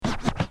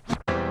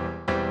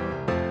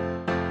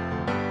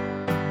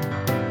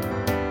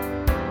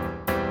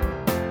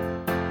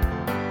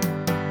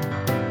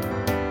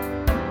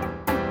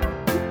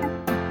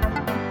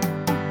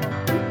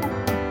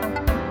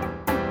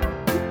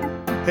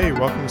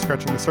welcome to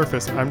Scratching the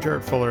Surface. I'm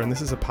Jarrett Fuller, and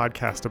this is a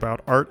podcast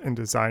about art and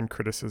design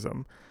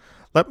criticism.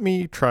 Let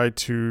me try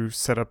to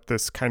set up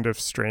this kind of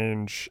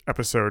strange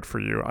episode for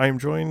you. I am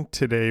joined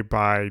today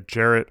by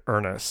Jarrett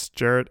Ernest.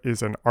 Jarrett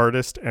is an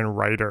artist and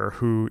writer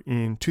who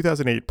in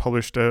 2008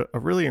 published a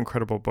really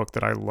incredible book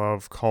that I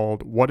love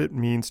called What It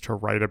Means to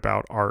Write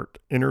About Art,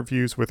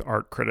 Interviews with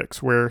Art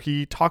Critics, where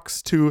he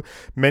talks to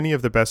many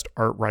of the best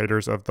art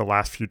writers of the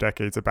last few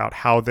decades about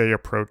how they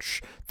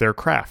approach their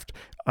craft.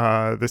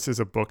 This is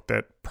a book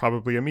that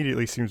probably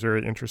immediately seems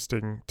very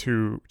interesting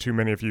to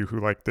many of you who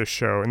like this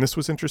show. And this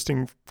was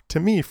interesting to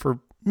me for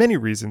many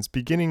reasons,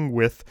 beginning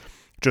with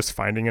just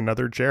finding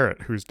another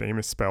Jarrett whose name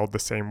is spelled the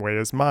same way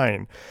as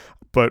mine.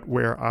 But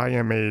where I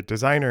am a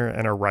designer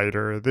and a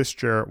writer, this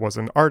Jarrett was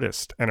an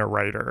artist and a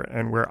writer.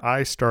 And where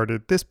I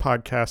started this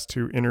podcast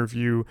to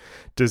interview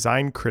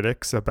design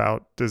critics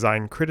about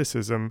design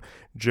criticism,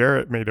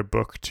 Jarrett made a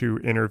book to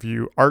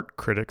interview art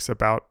critics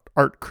about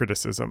art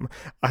criticism.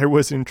 I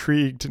was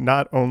intrigued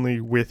not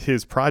only with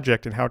his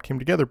project and how it came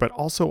together, but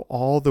also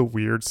all the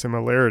weird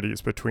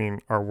similarities between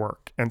our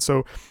work. And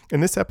so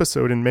in this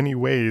episode, in many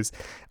ways,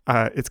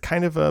 it's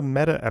kind of a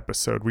meta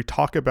episode. We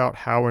talk about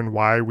how and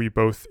why we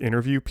both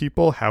interview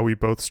people, how we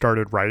both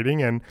started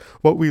writing, and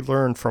what we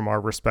learned from our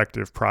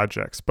respective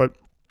projects. But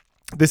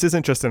this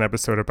isn't just an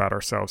episode about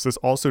ourselves. This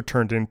also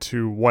turned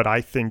into what I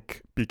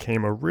think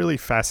became a really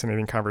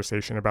fascinating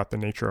conversation about the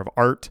nature of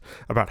art,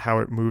 about how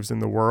it moves in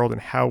the world, and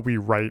how we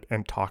write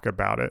and talk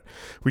about it.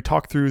 We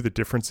talk through the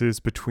differences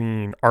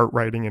between art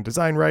writing and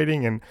design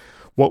writing and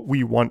what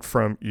we want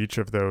from each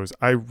of those.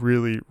 I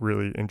really,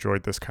 really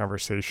enjoyed this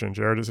conversation.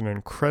 Jarrett is an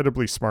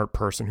incredibly smart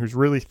person who's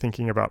really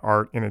thinking about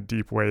art in a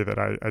deep way that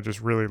I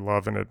just really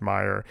love and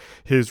admire.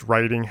 His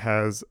writing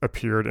has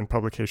appeared in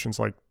publications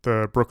like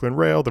the Brooklyn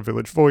Rail, the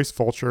Village Voice,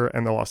 Vulture,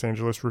 and the Los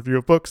Angeles Review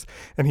of Books,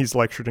 and he's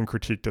lectured and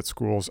critiqued at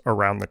schools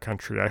around the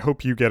country. I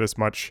hope you get as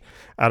much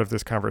out of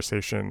this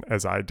conversation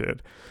as I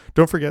did.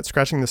 Don't forget,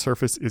 Scratching the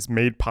Surface is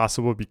made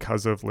possible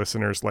because of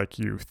listeners like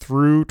you.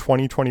 Through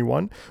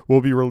 2021,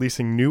 we'll be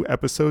releasing new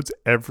episodes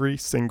every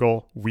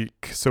single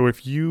week. So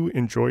if you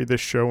enjoy this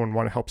show and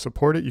want to help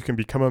support it, you can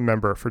become a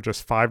member for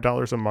just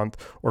 $5 a month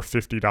or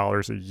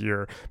 $50 a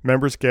year.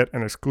 Members get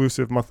an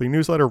exclusive monthly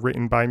newsletter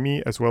written by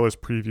me, as well as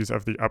previews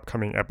of the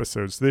upcoming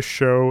episodes. This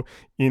show,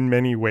 in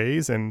many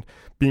ways, and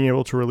being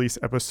able to release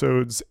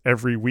episodes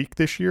every week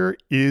this year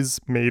is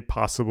made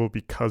possible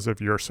because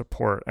of your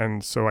support.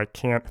 And so I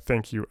can't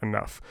thank you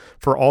enough.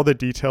 For all the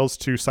details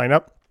to sign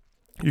up,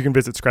 you can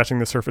visit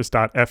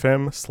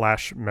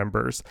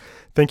scratchingthesurface.fm/members.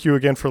 Thank you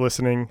again for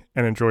listening,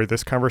 and enjoy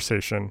this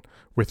conversation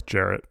with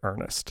Jarrett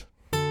Ernest.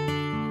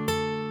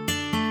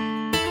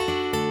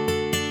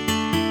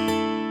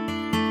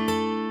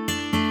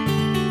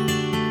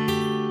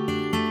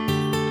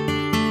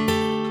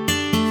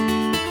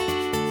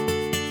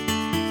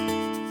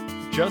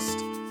 Just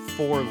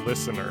for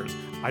listeners,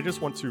 I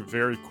just want to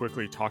very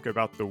quickly talk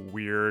about the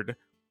weird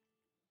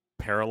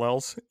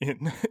parallels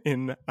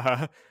in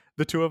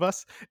the two of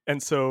us.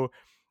 And so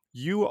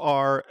you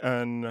are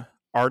an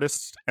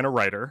artist and a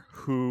writer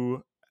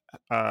who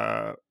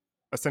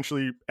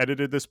essentially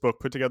edited this book,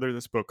 put together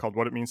this book called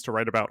What It Means to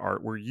Write About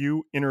Art, where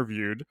you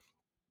interviewed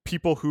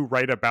people who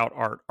write about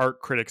art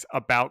critics,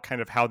 about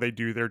kind of how they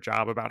do their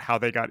job, about how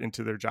they got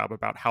into their job,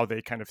 about how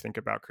they kind of think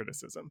about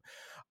criticism.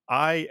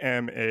 I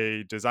am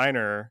a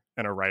designer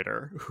and a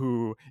writer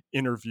who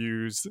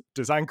interviews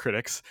design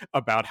critics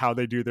about how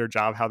they do their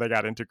job, how they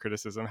got into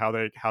criticism, how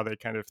they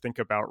kind of think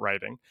about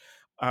writing.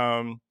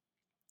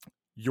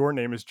 Your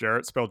name is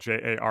Jarrett, spelled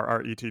Jarrett.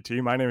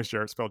 My name is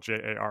Jarrett, spelled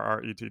Jarrett.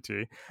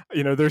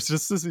 You know, there's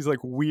just these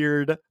like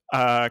weird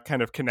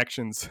kind of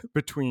connections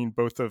between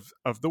both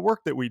of the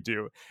work that we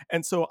do.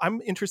 And so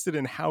I'm interested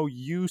in how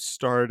you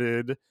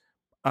started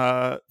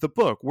the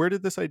book. Where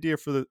did this idea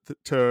for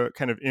to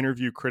kind of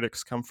interview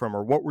critics come from,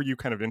 or what were you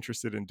kind of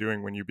interested in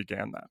doing when you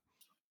began that?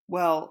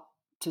 Well,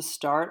 to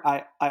start,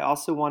 I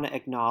also want to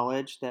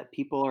acknowledge that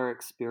people are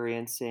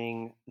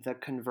experiencing the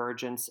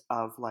convergence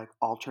of like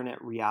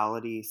alternate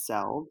reality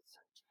selves.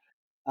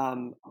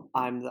 Um,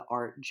 I'm the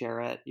art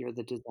Jarrett, you're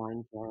the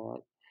design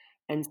Jarrett.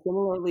 And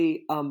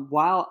similarly,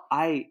 while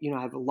I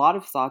have a lot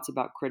of thoughts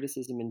about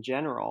criticism in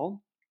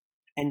general,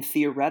 and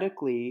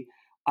theoretically,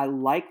 I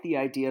like the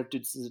idea of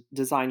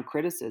design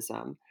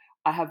criticism.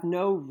 I have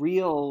no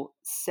real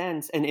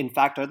sense, and in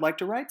fact, I'd like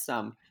to write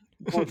some,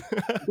 but,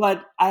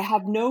 but I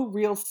have no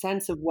real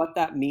sense of what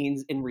that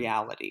means in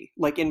reality,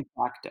 like in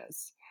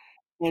practice.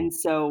 And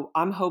so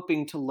I'm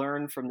hoping to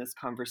learn from this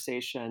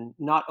conversation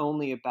not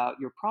only about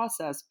your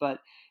process, but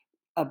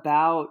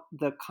about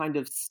the kind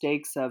of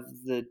stakes of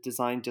the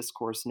design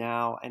discourse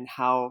now and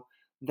how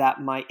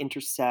that might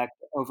intersect,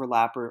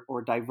 overlap,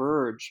 or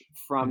diverge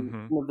from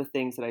Mm-hmm. some of the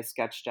things that I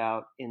sketched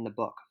out in the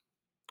book.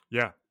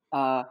 Yeah.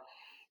 Uh,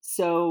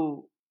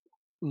 so,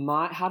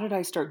 how did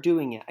I start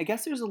doing it? I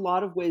guess there's a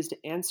lot of ways to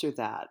answer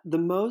that. The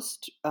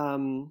most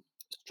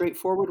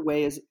straightforward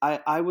way is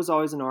I was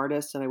always an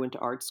artist and I went to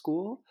art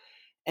school.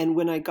 And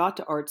when I got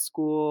to art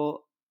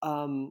school,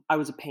 I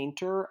was a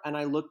painter, and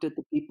I looked at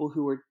the people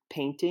who were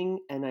painting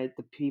and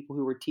the people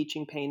who were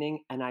teaching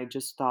painting, and I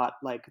just thought,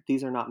 like,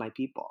 these are not my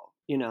people.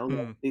 Like,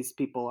 Mm. these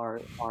people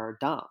are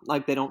dumb.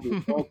 Like, they don't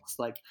read books.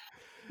 Like,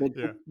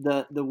 Yeah.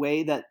 the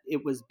way that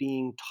it was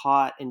being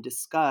taught and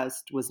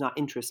discussed was not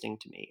interesting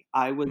to me.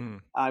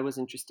 Mm. I was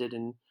interested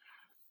in,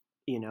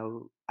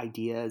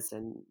 ideas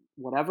and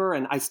whatever,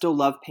 and I still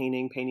love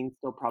painting. Painting's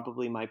still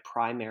probably my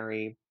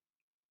primary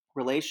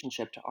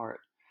relationship to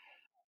art.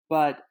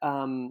 But,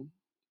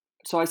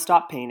 so I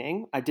stopped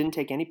painting. I didn't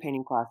take any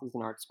painting classes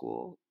in art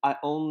school.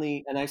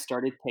 And I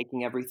started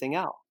taking everything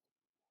else.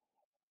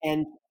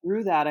 And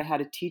through that, I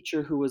had a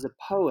teacher who was a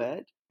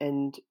poet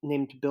and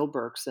named Bill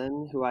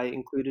Berkson, who I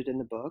included in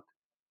the book.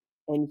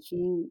 And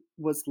he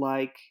was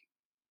like,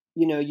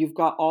 "You've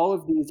got all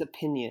of these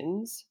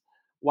opinions.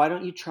 Why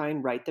don't you try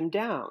and write them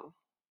down?"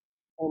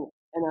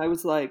 And I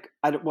was like,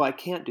 I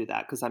can't do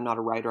that because I'm not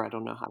a writer. I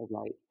don't know how to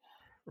write."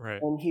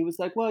 Right. And he was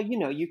like, "Well,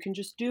 you can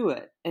just do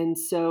it." And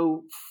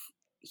so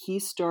he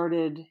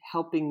started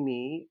helping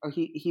me, or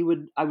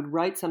I would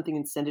write something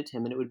and send it to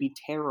him, and it would be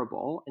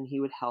terrible, and he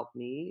would help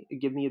me,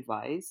 give me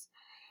advice.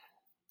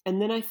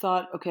 And then I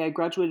thought, okay, I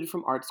graduated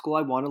from art school.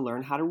 I want to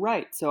learn how to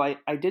write. So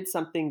I did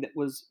something that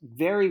was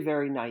very,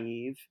 very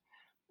naive,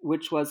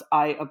 which was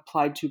I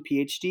applied to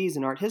PhDs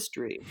in art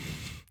history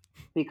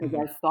because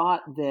Mhm. I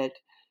thought that,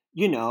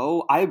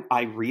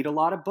 I read a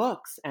lot of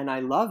books and I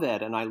love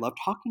it. And I love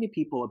talking to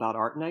people about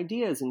art and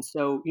ideas. And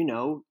so,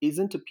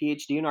 isn't a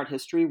PhD in art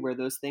history where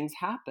those things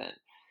happen?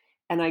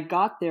 And I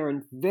got there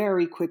and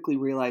very quickly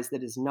realized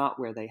that is not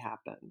where they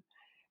happen.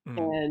 Mm.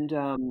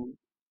 And,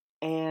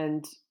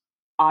 and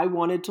I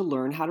wanted to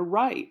learn how to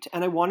write,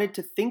 and I wanted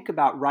to think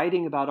about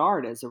writing about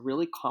art as a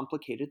really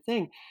complicated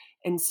thing.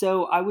 And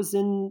so I was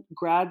in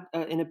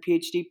a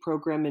PhD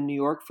program in New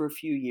York for a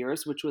few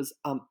years, which was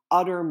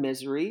utter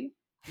misery,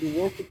 the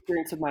worst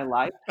experience of my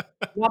life.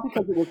 Not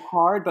because it was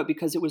hard, but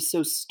because it was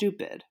so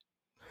stupid.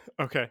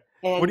 Okay.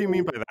 What And do you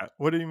mean by that?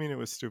 What do you mean it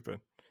was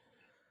stupid?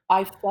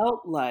 I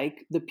felt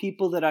like the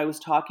people that I was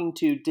talking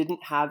to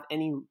didn't have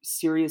any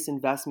serious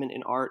investment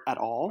in art at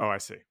Oh, all, I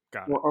see.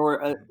 Got it. or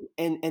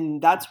Mhm.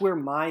 and that's where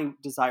my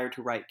desire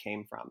to write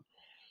came from.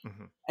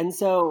 Mhm. And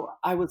so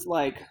I was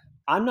like,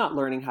 I'm not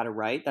learning how to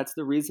write. That's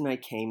the reason I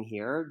came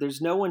here.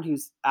 There's no one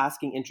who's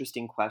asking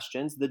interesting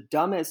questions.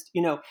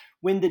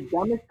 When the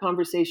dumbest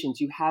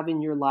conversations you have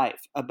in your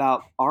life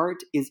about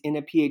art is in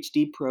a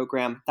PhD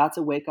program, that's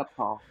a wake up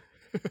call.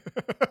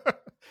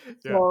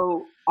 Yeah.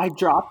 So I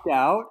dropped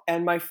out,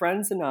 and my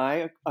friends and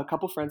I, a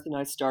couple friends and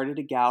I, started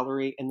a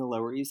gallery in the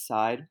Lower East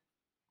Side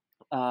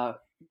uh,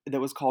 that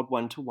was called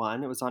One to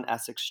One. It was on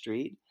Essex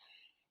Street.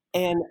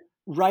 Okay. And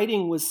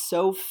writing was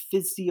so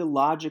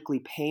physiologically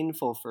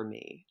painful for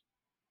me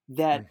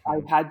that I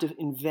Mhm. had to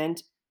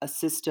invent a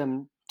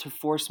system to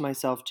force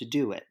myself to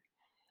do it.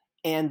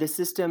 And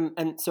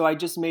so I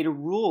just made a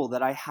rule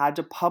that I had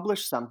to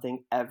publish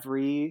something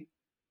every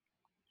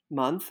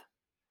month.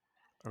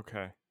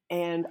 Okay.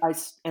 And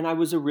I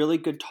was a really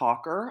good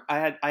talker.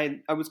 I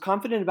was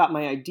confident about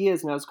my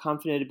ideas, and I was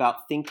confident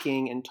about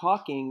thinking and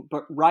talking,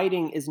 but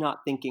writing is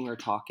not thinking or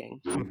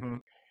talking.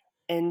 Mhm.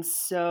 And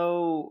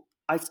so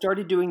I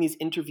started doing these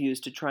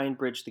interviews to try and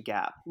bridge the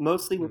gap,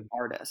 mostly with Mm.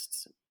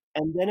 artists.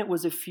 And then it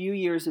was a few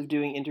years of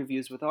doing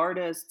interviews with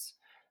artists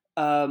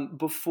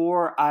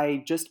before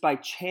I just by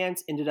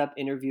chance ended up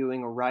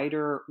interviewing a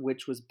writer,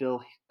 which was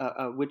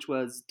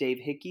Dave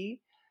Hickey,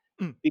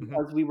 Mm. Mhm.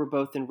 because we were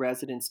both in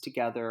residence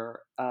together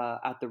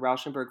at the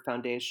Rauschenberg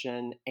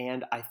Foundation,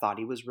 and I thought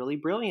he was really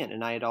brilliant,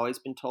 and I had always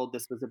been told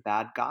this was a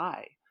bad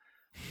guy.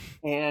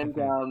 And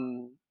Mhm.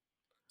 um,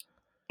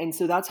 and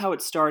so that's how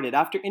it started.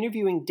 After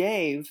interviewing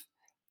Dave,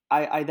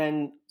 I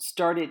then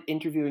started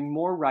interviewing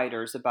more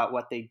writers about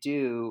what they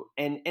do,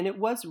 and it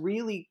was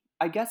really,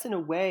 I guess, in a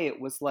way, it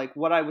was like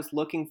what I was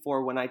looking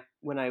for when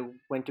I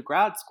went to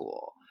grad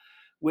school,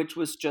 which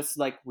was just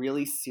like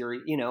really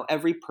serious.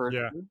 Every Yeah.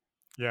 person,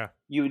 Yeah.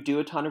 you would do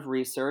a ton of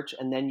research,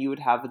 and then you would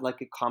have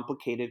like a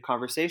complicated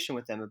conversation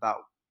with them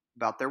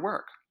about their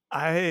work.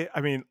 I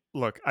mean,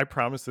 look, I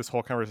promise this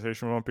whole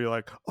conversation won't be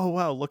like, "Oh,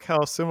 wow, look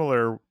how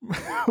similar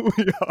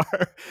we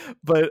are."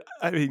 But,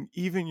 I mean,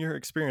 even your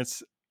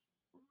experience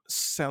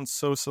sounds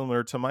so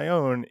similar to my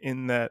own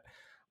in that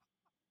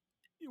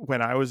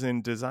when I was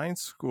in design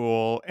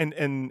school and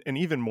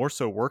even more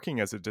so working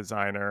as a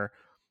designer,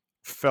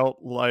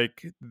 felt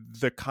like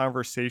the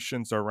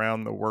conversations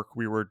around the work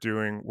we were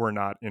doing were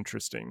not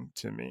interesting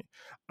to me.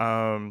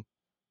 Um,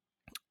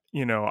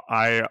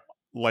 I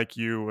like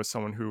you was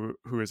someone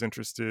who is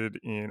interested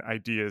in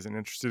ideas and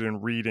interested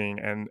in reading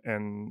and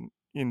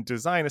in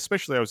design,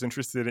 especially I was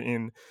interested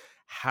in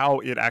how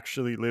it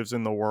actually lives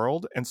in the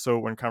world. And so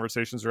when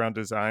conversations around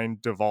design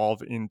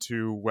devolve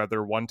into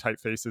whether one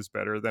typeface is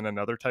better than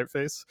another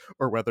typeface,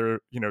 or whether,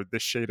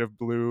 this shade of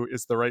blue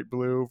is the right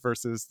blue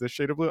versus this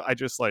shade of blue, I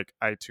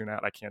tune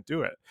out. I can't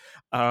do it.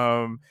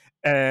 Um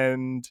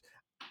and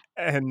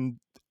and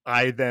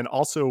I then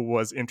also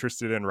was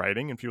interested in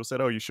writing, and people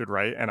said, "Oh, you should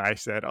write." And I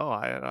said, "Oh,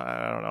 I don't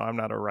know, I'm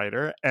not a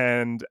writer."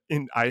 And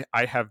I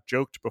have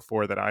joked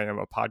before that I am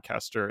a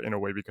podcaster in a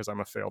way because I'm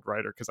a failed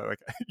writer because I like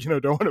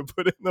don't want to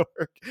put in the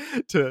work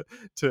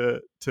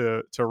to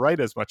to write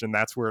as much, and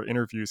that's where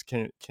interviews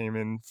came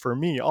in for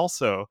me.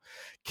 Also,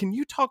 can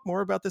you talk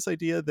more about this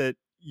idea that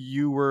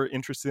you were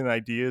interested in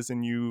ideas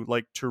and you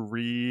like to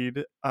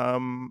read?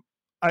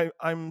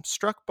 I'm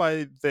struck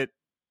by that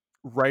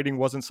writing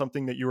wasn't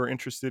something that you were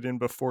interested in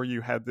before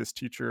you had this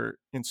teacher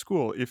in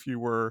school. If you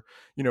were,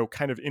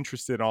 kind of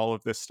interested in all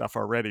of this stuff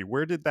already,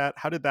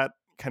 how did that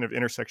kind of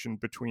intersection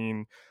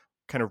between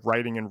kind of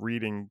writing and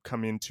reading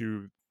come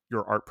into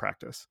your art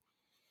practice?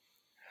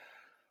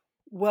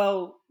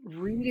 Well,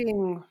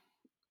 reading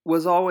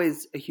was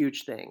always a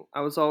huge thing.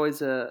 I was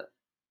always a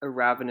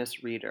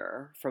ravenous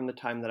reader from the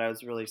time that I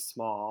was really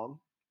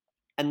small.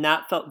 And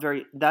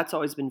that's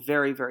always been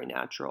very, very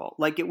natural.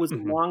 Like it was a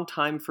Hmm. long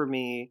time for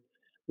me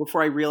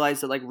before I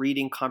realized that like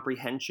reading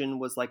comprehension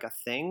was like a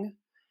thing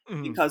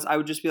Hmm. because I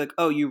would just be like,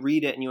 "Oh, you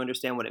read it and you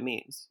understand what it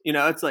means."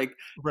 It's like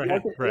Right,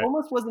 it right.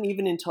 almost wasn't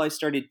even until I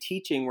started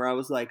teaching where I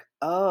was like,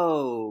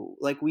 "Oh,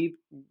 like we've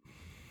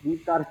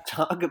got to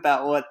talk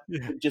about what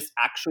Yeah, it just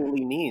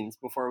actually means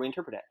before we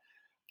interpret it."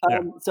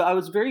 yeah. So I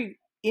was very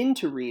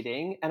into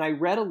reading and I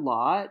read a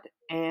lot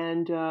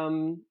and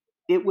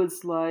it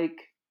was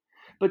like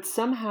but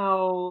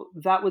somehow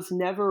that was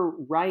never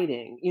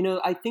writing.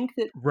 I think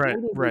that Right,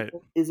 writing right.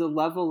 is a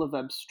level of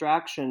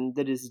abstraction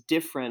that is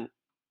different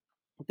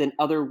than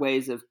other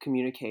ways of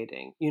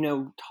communicating.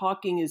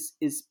 Talking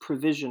is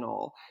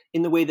provisional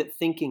in the way that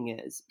thinking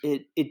is.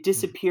 It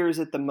Mhm. disappears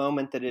at the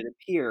moment that it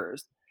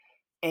appears,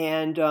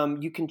 and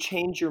you can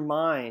change your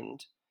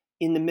mind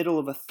in the middle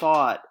of a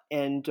thought,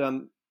 and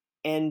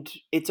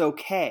it's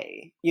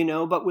okay.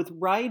 But with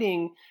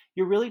writing,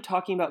 you're really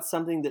talking about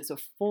something that's a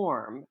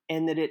form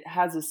and that it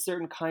has a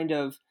certain kind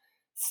of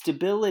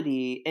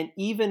stability. And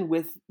even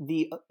with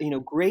the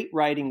great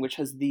writing, which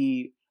has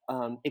the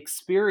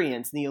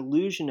experience, the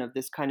illusion of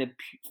this kind of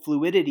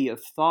fluidity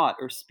of thought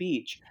or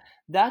speech,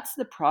 that's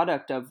the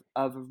product of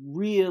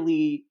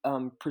really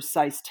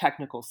precise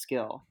technical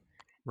skill.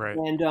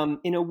 Right. And,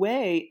 in a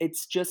way,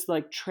 it's just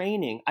like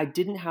training. I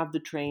didn't have the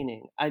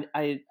training.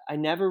 I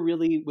never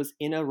really was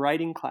in a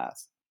writing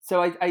class.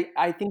 So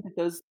I think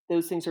that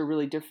those things are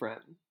really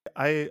different.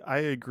 I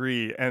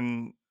agree.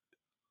 And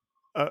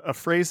a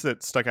phrase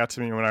that stuck out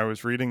to me when I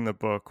was reading the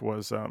book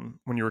was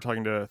when you were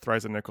talking to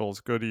Thriza Nichols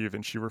Goodeve,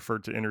 and she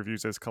referred to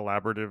interviews as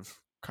collaborative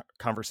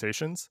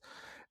conversations.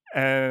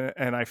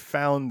 And I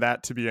found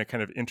that to be a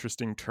kind of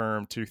interesting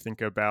term to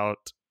think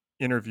about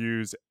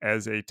interviews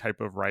as a type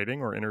of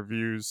writing, or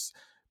interviews,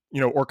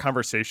 or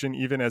conversation,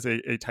 even as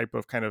a type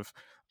of kind of,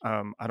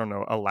 I don't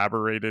know,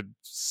 elaborated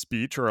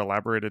speech or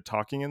elaborated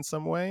talking in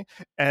some way.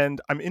 And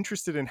I'm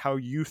interested in how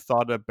you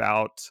thought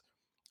about,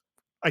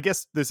 I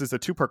guess this is a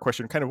two-part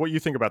question, kind of what you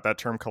think about that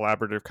term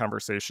collaborative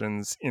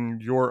conversations in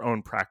your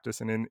own practice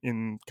and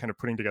in kind of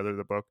putting together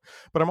the book.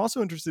 But I'm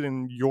also interested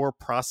in your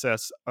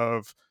process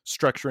of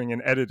structuring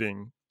and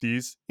editing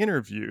these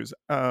interviews.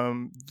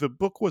 The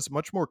book was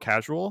much more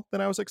casual than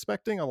I was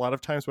expecting. A lot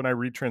of times when I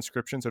read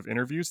transcriptions of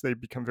interviews, they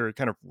become very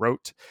kind of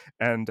rote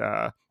and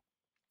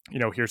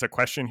here's a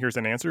question, here's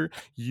an answer.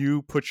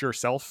 You put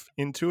yourself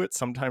into it,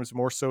 sometimes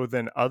more so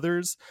than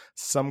others.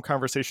 Some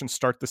conversations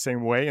start the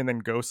same way and then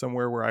go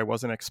somewhere where I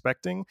wasn't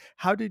expecting.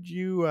 How did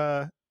you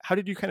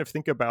kind of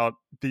think about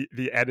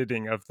the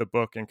editing of the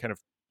book and kind of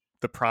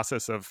the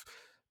process of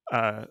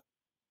uh,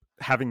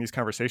 having these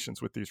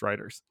conversations with these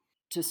writers?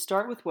 To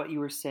start with what you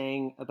were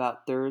saying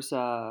about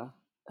Thurza,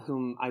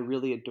 whom I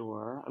really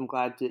adore, I'm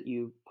glad that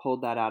you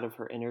pulled that out of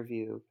her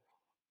interview.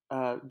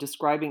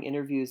 Describing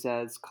interviews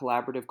as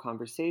collaborative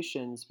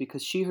conversations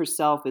because she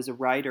herself is a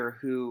writer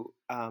who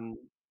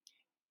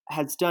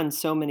has done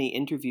so many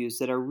interviews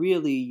that are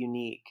really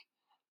unique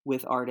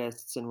with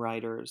artists and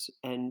writers.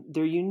 And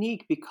they're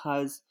unique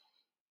because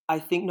I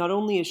think not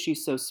only is she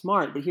so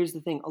smart, but here's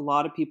the thing, a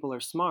lot of people are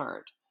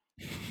smart.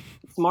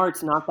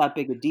 Smart's not that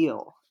big a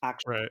deal,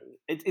 Right. actually.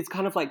 It's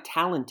kind of like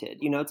talented.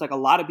 It's like a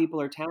lot of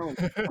people are talented.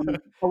 I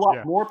mean, a lot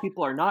Yeah. more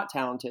people are not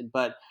talented,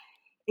 but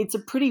it's a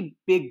pretty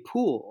big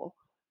pool.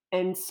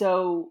 And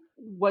so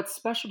what's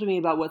special to me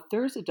about what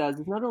Thurza does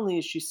is not only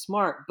is she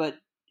smart, but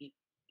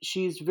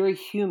she's very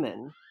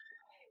human,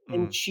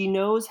 and Mm, she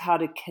knows how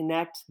to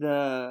connect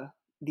the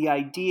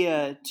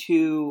idea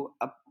to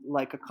a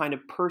kind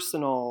of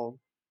personal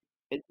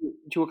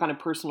to a kind of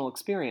personal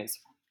experience.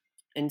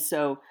 And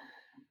so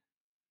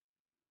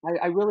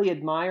I really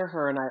admire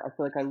her, and I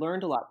feel like I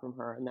learned a lot from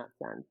her in that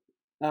sense.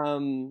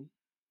 Um,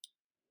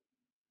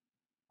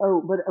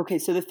 oh, but okay.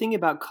 So the thing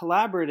about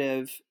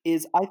collaborative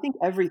is, I think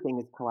everything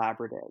is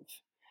collaborative.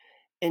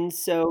 And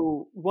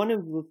so one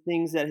of the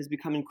things that has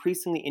become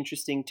increasingly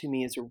interesting to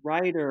me as a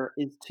writer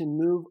is to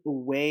move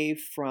away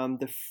from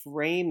the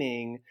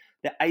framing,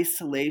 the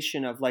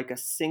isolation of like a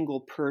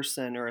single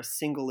person or a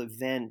single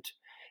event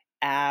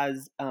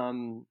as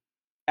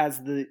as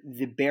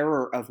the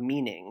bearer of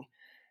meaning,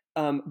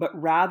 but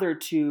rather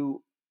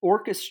to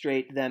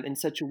orchestrate them in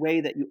such a way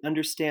that you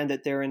understand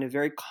that they're in a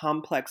very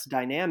complex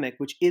dynamic,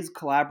 which is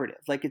collaborative.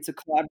 Like it's a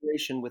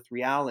collaboration with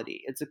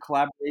reality. It's a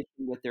collaboration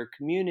with their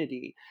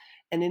community.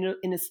 And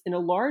in a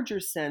larger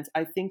sense,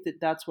 I think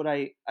that that's what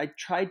I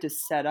tried to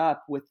set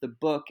up with the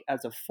book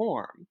as a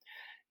form,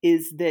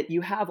 is that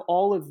you have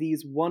all of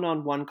these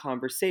one-on-one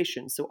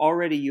conversations. So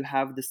already you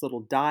have this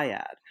little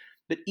dyad,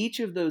 but each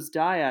of those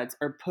dyads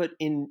are put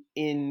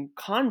in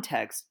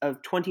context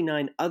of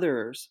 29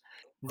 others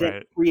that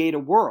Right. create a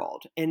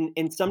world. And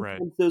Right.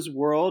 sometimes those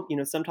world,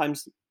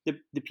 sometimes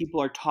the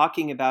people are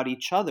talking about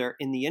each other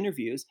in the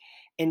interviews,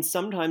 and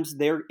sometimes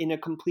they're in a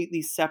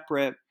completely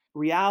separate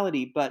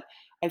reality. But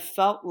I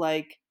felt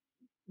like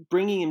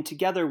bringing them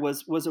together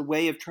was a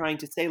way of trying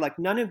to say, like,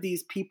 none of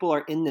these people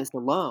are in this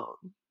alone.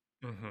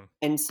 Hmm.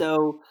 And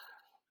so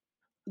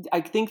I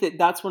think that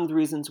that's one of the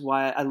reasons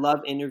why I love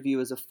interview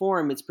as a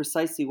form. It's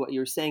precisely what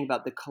you're saying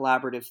about the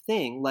collaborative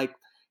thing. Like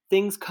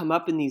things come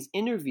up in these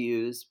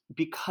interviews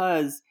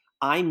because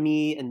I'm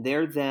me and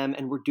they're them,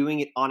 and we're doing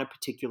it on a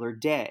particular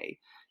day.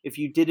 If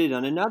you did it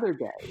on another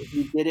day, if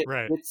you did it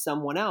Right. with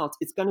someone else,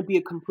 it's going to be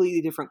a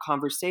completely different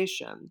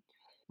conversation.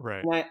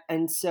 Right.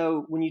 And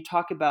so when you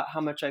talk about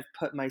how much I've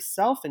put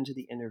myself into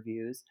the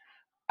interviews,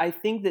 I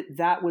think that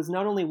that was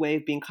not only a way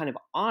of being kind of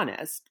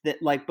honest, that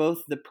like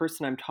both the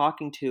person I'm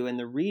talking to and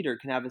the reader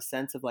can have a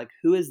sense of like,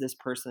 who is this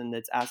person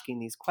that's asking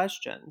these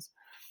questions?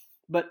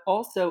 But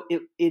also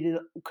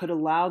it could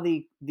allow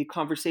the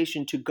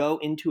conversation to go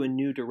into a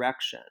new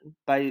direction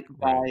Right.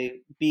 by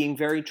being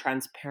very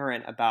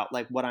transparent about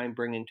like what I'm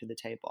bringing to the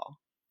table.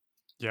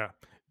 Yeah.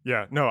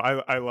 Yeah. No,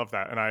 I love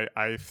that. And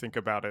I think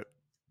about it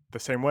the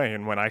same way.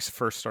 And when I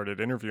first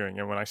started interviewing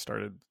and when I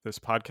started this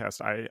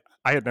podcast, I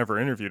had never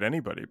interviewed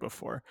anybody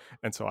before.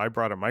 And so I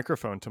brought a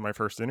microphone to my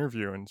first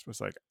interview and was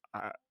like,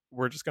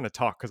 we're just going to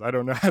talk because I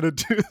don't know how to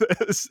do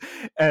this.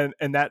 And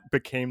that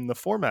became the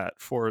format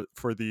for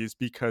these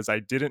because I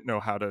didn't know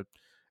how to.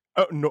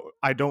 Oh, no,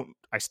 I don't.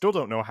 I still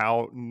don't know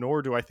how,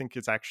 nor do I think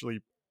it's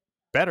actually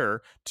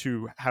better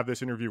to have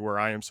this interview where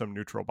I am some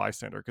neutral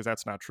bystander, because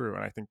that's not true.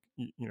 And I think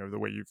the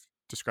way you've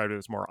described it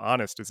as more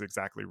honest is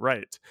exactly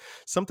right.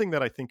 Something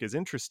that I think is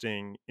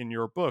interesting in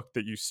your book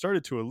that you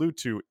started to allude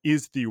to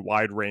is the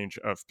wide range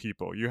of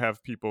people. You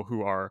have people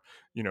who are,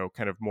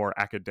 kind of more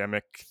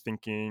academic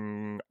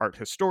thinking art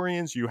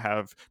historians. You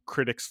have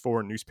critics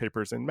for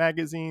newspapers and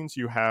magazines.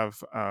 You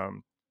have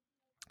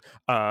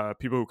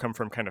people who come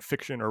from kind of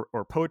fiction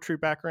or poetry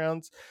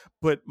backgrounds.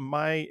 But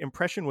my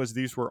impression was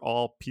these were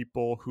all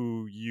people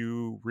who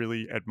you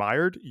really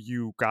admired.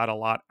 You got a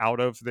lot out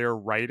of their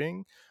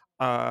writing.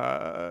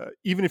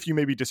 Even if you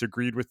maybe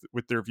disagreed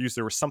with their views,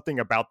 there was something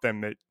about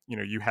them that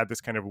you had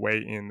this kind of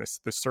way in this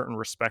certain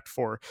respect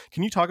for.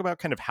 Can you talk about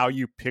kind of how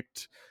you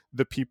picked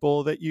the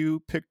people that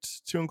you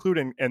picked to include,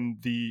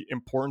 and the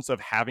importance of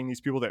having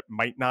these people that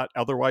might not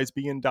otherwise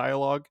be in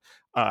dialogue?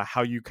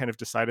 How you kind of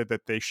decided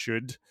that they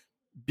should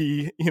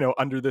be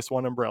under this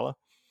one umbrella.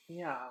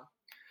 Yeah.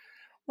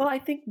 Well, I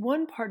think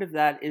one part of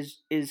that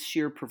is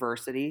sheer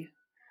perversity,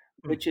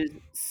 Mm, which is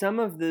some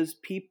of those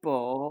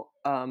people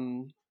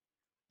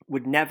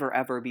would never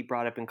ever be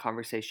brought up in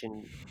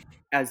conversation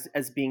as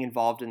being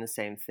involved in the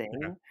same yeah.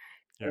 thing.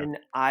 Yeah. And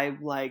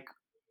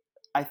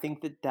I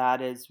think that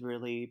that is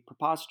really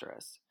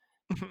preposterous.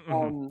 Mhm.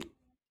 Um,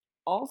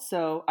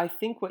 Also, I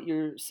think what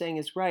you're saying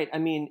is right. I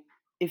mean,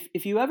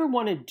 if you ever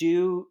want to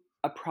do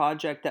a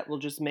project that will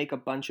just make a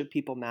bunch of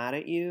people mad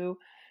at you,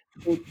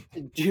 it's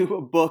to do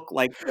a book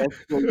like this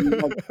where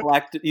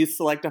you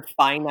select a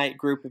finite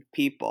group of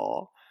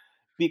people,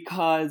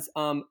 because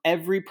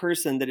every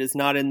person that is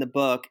not in the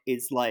book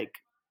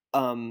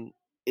um,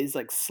 is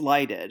like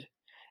slighted.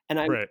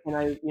 Right.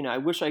 And I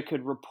wish I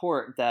could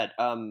report that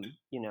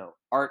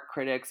art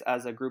critics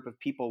as a group of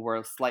people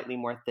were slightly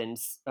more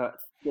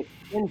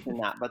thick-skinned than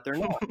that, but they're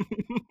not.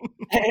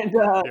 And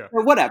Yeah.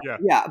 or whatever, Yeah.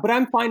 yeah. But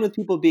I'm fine with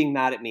people being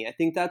mad at me. I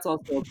think that's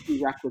also a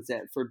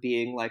prerequisite for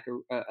being like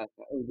a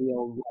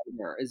real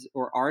writer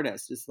or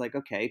artist. It's like,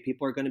 okay,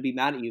 people are going to be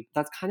mad at you.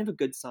 That's kind of a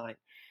good sign.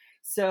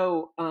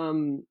 So,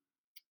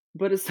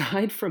 but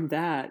aside from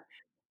that,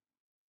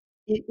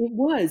 it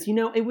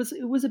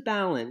was a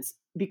balance,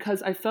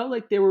 because I felt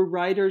like there were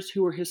writers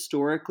who were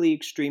historically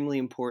extremely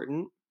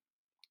important,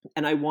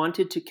 and I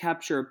wanted to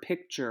capture a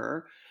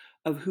picture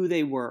of who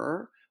they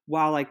were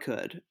while I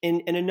could.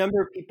 And a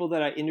number of people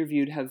that I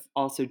interviewed have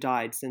also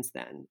died since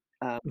then,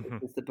 Mhm.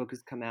 since the book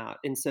has come out.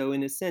 And so,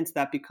 in a sense,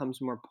 that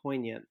becomes more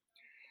poignant.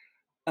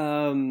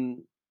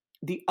 Um,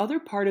 the other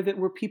part of it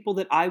were people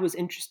that I was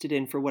interested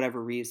in for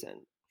whatever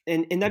reason.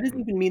 And that doesn't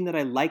Mhm. even mean that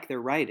I like their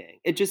writing.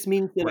 It just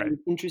means that I Right. was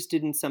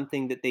interested in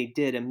something that they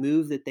did, a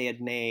move that they had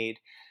made,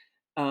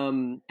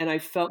 and I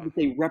felt that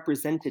they Mhm.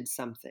 represented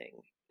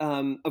something.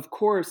 Of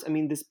course, I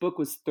mean, this book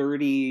was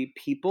 30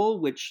 people,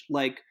 which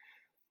like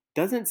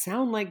doesn't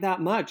sound like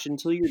that much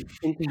until you're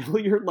until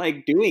you're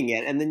like doing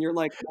it, and then you're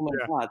like, oh my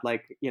Yeah. god,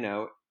 like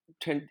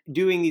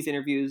doing these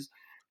interviews,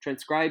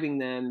 transcribing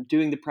them,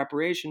 doing the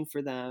preparation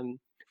for them.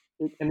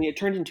 I mean, it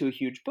turned into a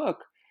huge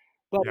book.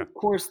 But Yeah. of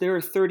course, there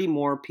are 30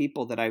 more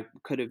people that I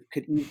could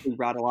easily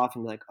rattle off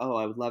and be like, "Oh,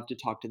 I would love to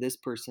talk to this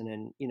person,"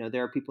 and,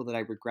 there are people that I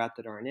regret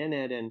that aren't in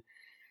it, and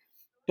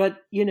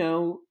but,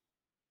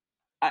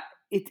 I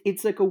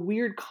it's like a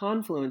weird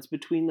confluence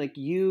between, like,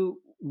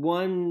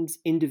 one's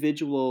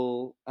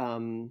individual,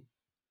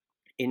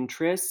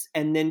 interests,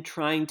 and then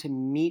trying to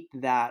meet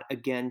that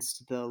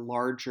against the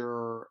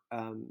larger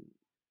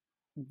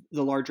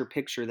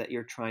picture that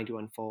you're trying to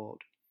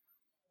unfold.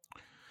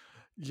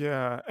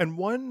 Yeah, and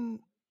one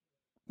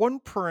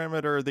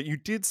parameter that you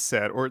did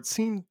set, or it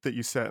seemed that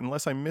you set,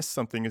 unless I missed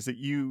something, is that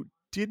you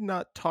did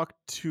not talk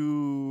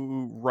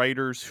to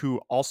writers who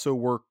also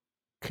were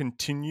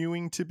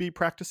continuing to be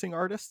practicing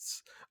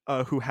artists,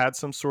 who had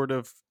some sort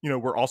of,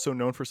 were also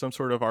known for some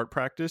sort of art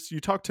practice.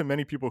 You talked to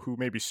many people who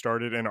maybe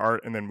started in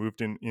art and then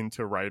moved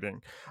into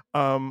writing.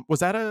 Was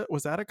that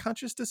a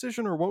conscious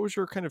decision, or what was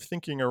your kind of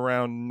thinking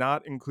around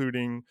not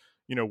including,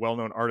 well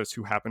known artists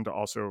who happen to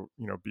also,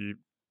 be,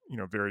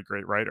 very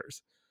great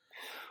writers?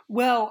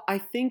 Well, I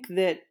think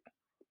that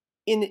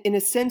in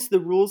a sense, the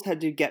rules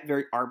had to get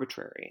very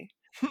arbitrary.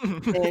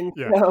 And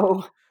Yeah.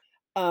 so,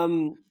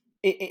 um,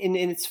 and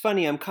it's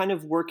funny, I'm kind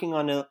of working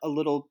on a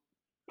little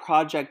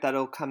project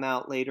that'll come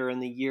out later in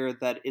the year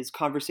that is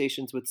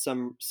conversations with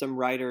some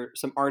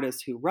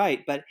artists who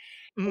write, but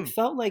it Mm,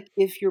 felt like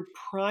if your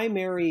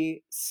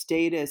primary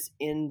status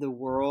in the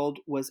world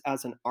was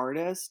as an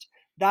artist,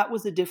 that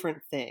was a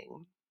different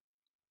thing,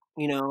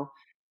 you know?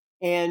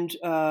 And,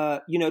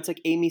 it's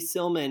like Amy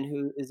Silman,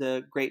 who is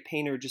a great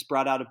painter, just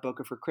brought out a book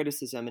of her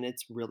criticism, and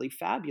it's really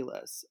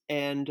fabulous.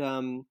 And,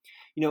 a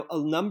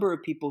number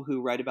of people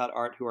who write about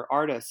art who are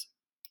artists,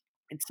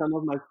 it's some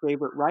of my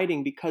favorite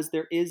writing because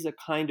there is a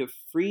kind of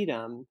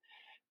freedom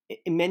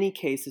in many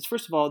cases.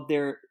 First of all,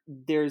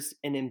 there's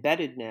an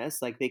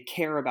embeddedness, like they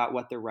care about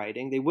what they're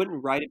writing. They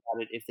wouldn't write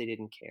about it if they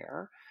didn't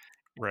care.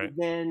 right.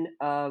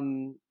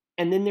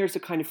 And then there's a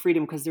kind of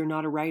freedom because they're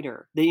not a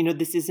writer.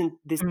 This isn't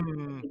what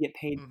Mm, they get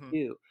paid mhm, to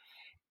do.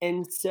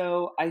 And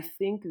so I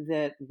think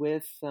that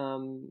with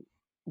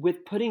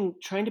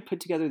trying to put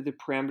together the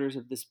parameters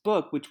of this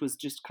book, which was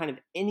just kind of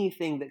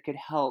anything that could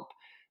help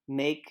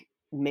make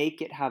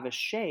it have a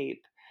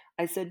shape,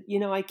 I said,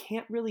 I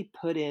can't really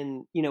put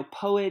in,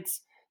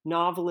 poets,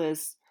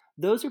 novelists,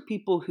 those are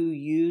people who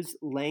use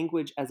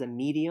language as a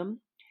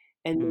medium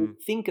and mm,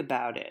 they think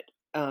about it.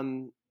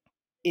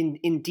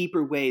 In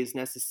deeper ways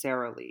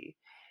necessarily.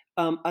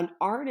 An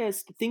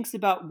artist thinks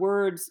about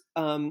words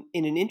in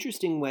an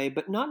interesting way,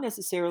 but not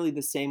necessarily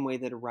the same way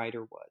that a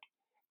writer would.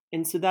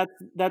 And so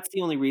that's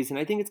the only reason.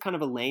 I think it's kind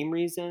of a lame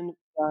reason,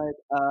 but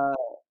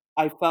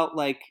I felt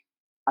like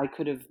I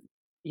could have,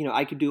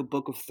 I could do a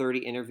book of 30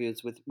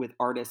 interviews with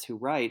artists who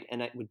write,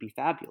 and it would be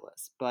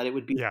fabulous. But it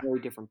would be yeah. a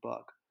very different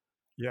book.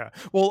 Yeah.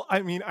 Well,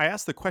 I mean, I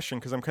asked the question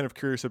because I'm kind of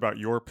curious about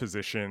your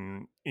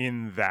position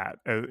in that.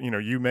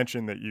 You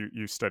mentioned that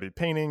you studied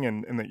painting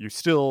and that you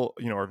still,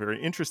 are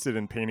very interested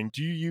in painting.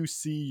 Do you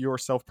see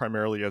yourself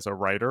primarily as a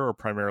writer or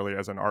primarily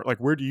as an art? Like,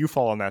 where do you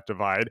fall on that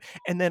divide?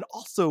 And then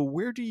also,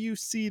 where do you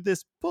see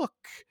this book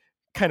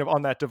kind of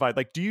on that divide?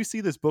 Like, do you see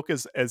this book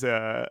as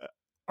a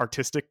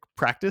artistic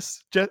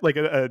practice, like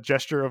a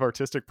gesture of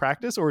artistic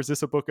practice, or is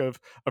this a book of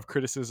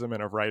criticism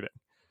and of writing?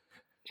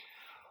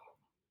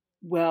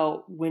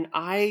 Well,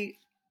 I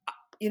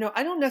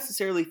don't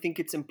necessarily think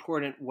it's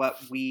important what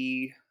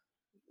we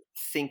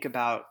think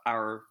about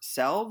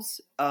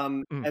ourselves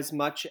Mm, as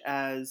much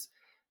as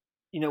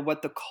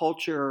what the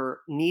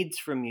culture needs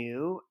from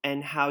you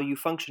and how you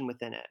function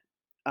within it.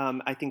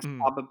 I think is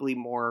mm, probably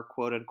more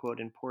quote unquote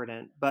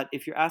important. But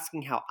if you're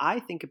asking how I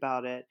think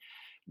about it,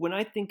 when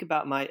I think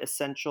about my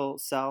essential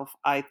self,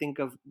 I think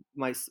of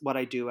what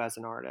I do as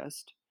an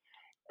artist.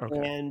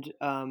 okay. And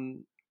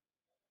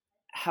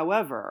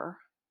however,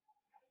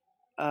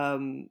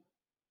 um,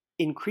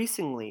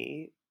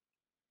 increasingly,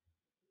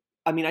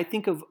 I mean, I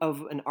think of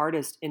an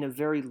artist in a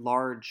very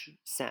large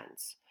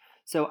sense.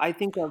 So I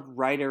think of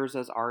writers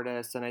as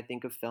artists, and I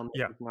think of filmmakers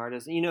Yeah. as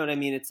artists. You know what I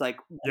mean? It's like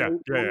Yeah.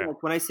 Yeah. Yeah.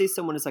 when I say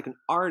someone is like an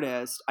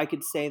artist, I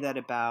could say that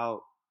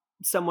about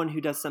someone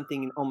who does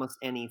something in almost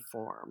any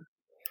form.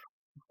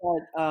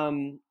 But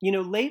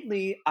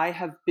lately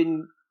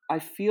I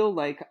feel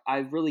like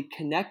I've really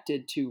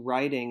connected to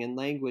writing and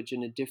language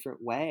in a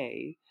different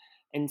way,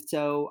 and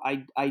so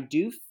I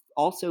do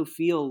also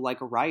feel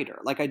like a writer.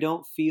 Like I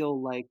don't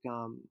feel like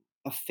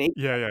a fake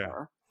Yeah, yeah, yeah.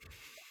 writer.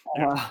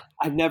 Yeah.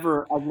 I've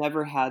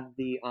never had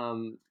the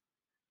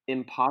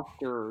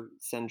imposter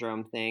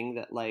syndrome thing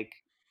that like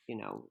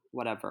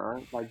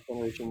whatever like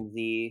Generation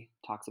Z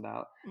talks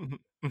about. Mhm,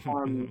 mhm,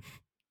 Um, mhm.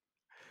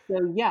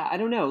 so yeah, I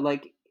don't know.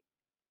 Like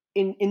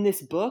in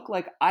this book,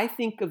 like I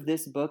think of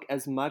this book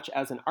as much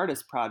as an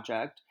artist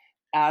project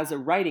as a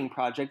writing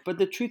project, but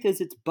the truth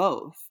is it's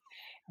both.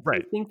 I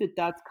Right. think that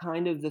that's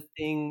kind of the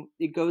thing.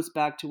 It goes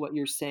back to what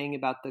you're saying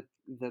about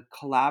the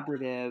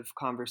collaborative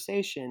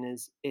conversation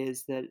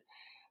is that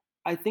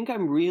I think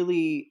I'm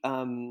really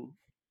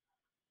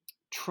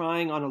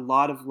trying on a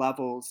lot of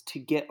levels to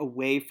get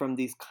away from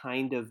these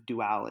kind of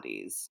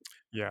dualities.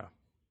 Yeah.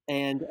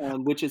 And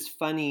which is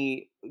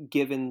funny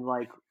given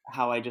like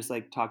how I just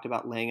like talked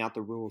about laying out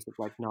the rules of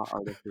like not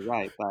artists are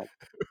right, but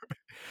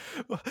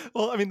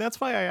Well, I mean, that's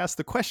why I asked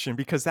the question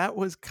because that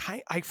was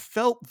I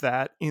felt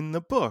that in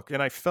the book,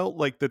 and I felt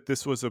like that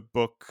this was a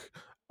book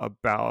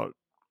about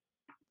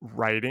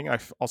writing.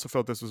 Also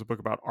felt this was a book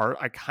about art.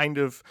 I kind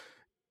of,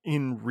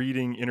 in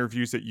reading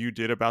interviews that you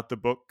did about the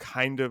book,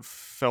 kind of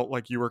felt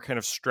like you were kind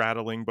of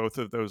straddling both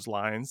of those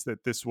lines,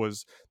 that this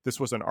was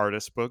an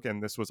artist book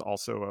and this was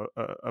also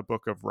a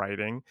book of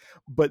writing.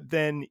 But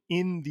then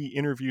in the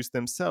interviews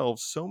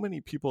themselves, so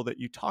many people that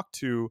you talked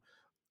to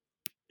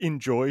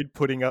enjoyed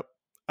putting up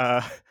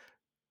uh,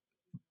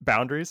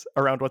 boundaries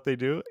around what they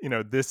do.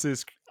 This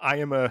is, I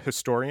am a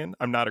historian,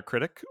 I'm not a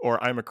critic,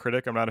 or I'm a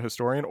critic, I'm not a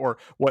historian, or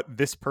what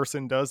this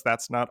person does,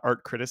 that's not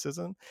art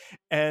criticism.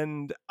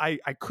 And I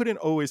couldn't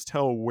always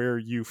tell where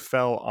you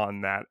fell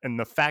on that. And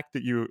the fact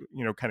that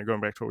kind of going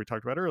back to what we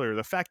talked about earlier,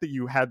 the fact that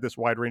you had this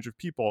wide range of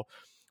people,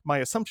 my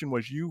assumption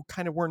was you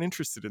kind of weren't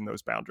interested in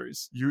those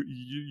boundaries.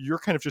 You're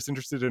kind of just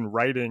interested in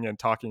writing and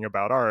talking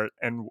about art,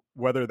 and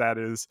whether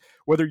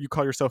you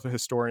call yourself a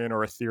historian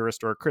or a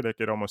theorist or a critic,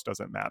 it almost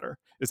doesn't matter.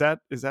 Is that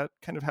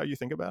kind of how you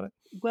think about it?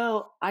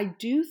 well, I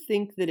do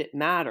think that it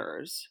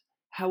matters.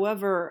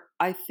 However,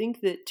 I think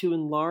that to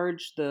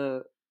enlarge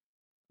this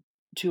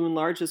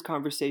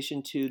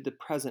conversation to the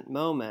present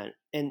moment,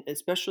 and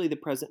especially the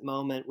present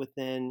moment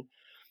within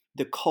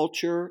the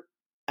culture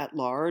at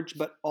large,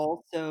 but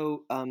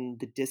also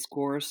the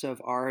discourse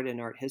of art and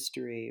art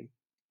history,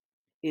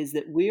 is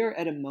that we are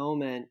at a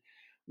moment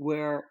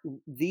where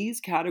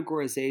these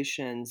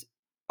categorizations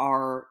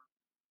are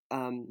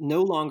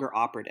no longer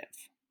operative.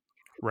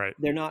 Right.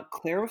 They're not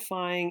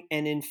clarifying,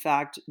 and in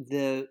fact,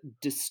 the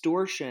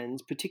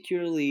distortions,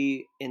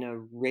 particularly in a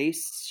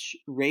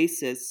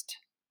racist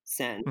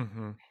sense,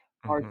 Mm-hmm.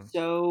 are Mm-hmm.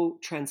 so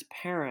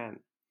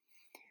transparent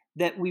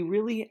that we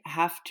really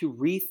have to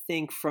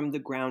rethink from the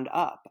ground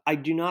up. I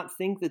do not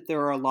think that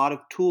there are a lot of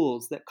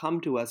tools that come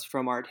to us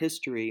from art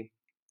history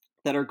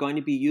that are going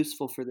to be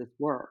useful for this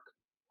work.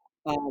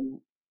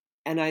 Um,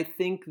 and I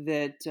think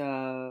that,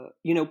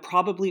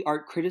 probably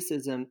art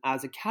criticism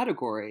as a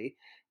category,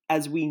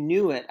 as we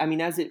knew it, I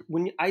mean,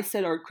 when I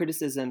said art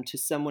criticism to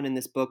someone in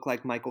this book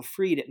like Michael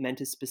Fried, it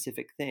meant a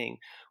specific thing.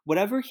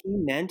 Whatever he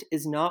meant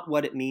is not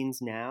what it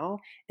means now.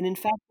 And in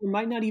fact, there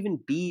might not even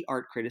be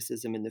art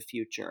criticism in the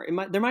future.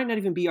 There might not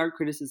even be art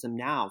criticism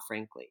now,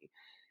 frankly.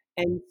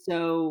 And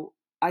so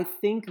I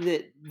think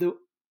that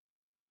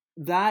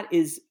that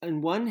is,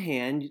 on one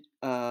hand,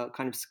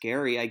 kind of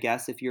scary, I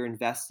guess, if you're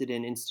invested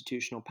in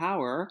institutional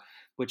power,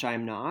 which I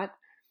am not.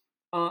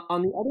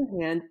 On the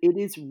other hand, it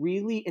is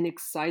really an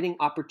exciting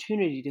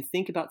opportunity to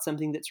think about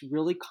something that's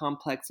really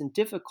complex and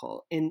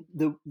difficult. And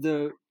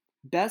the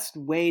best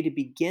way to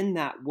begin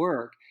that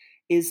work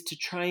is to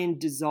try and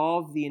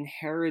dissolve the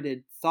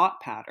inherited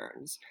thought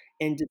patterns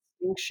and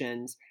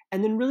distinctions,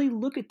 and then really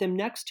look at them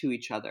next to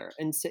each other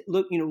and say,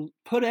 look,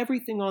 put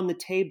everything on the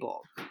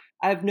table.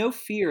 I have no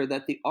fear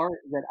that the art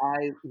that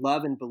I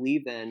love and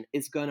believe in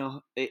is going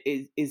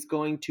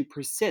to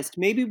persist.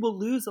 Maybe we'll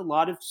lose a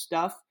lot of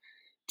stuff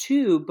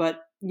too,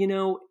 but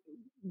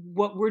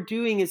what we're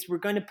doing is we're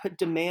going to put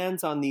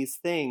demands on these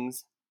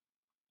things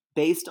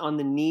based on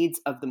the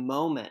needs of the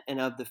moment and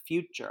of the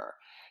future.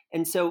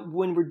 And so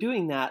when we're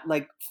doing that,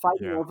 like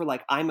fighting Yeah. over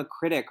like I'm a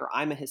critic or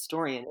I'm a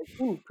historian, it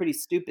seems pretty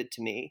stupid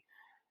to me.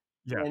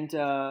 Yeah.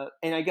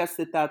 And I guess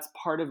that's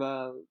part of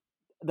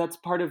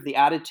the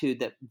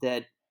attitude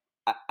that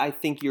I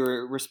think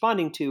you're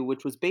responding to,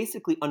 which was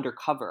basically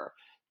undercover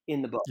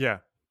in the book. Yeah.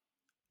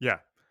 Yeah.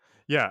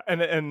 Yeah,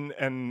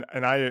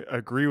 and I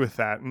agree with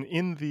that. And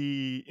in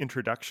the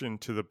introduction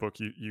to the book,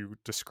 you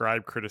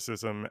describe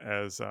criticism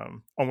as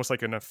almost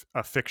like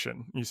a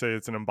fiction. You say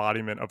it's an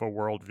embodiment of a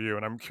worldview,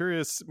 and I'm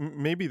curious.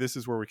 Maybe this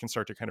is where we can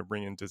start to kind of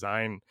bring in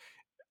design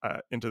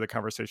into the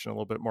conversation a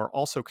little bit more.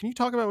 Also, can you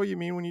talk about what you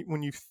mean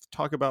when you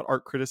talk about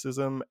art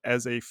criticism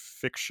as a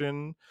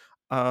fiction?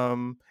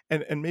 And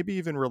maybe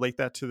even relate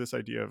that to this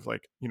idea of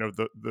like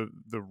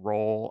the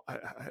role.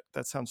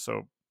 That sounds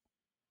so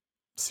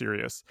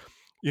serious.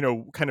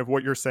 Kind of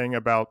what you're saying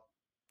about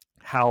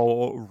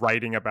how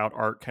writing about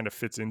art kind of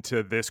fits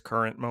into this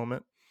current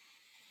moment.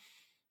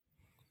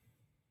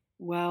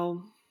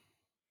 Well,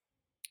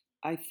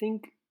 I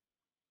think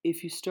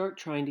if you start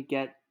trying to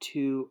get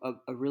to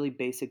a really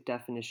basic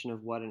definition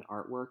of what an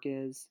artwork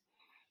is,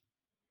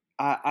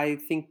 I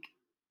think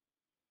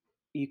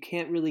you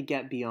can't really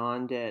get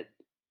beyond it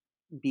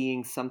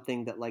being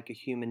something that like a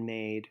human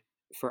made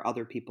for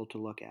other people to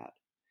look at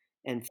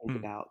and think Mm,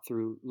 about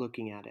through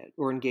looking at it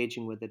or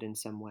engaging with it in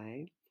some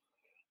way.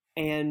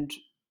 And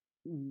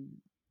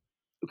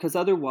because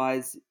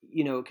otherwise,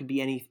 it could be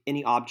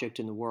any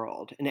object in the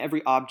world, and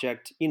every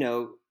object,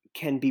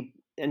 can be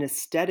an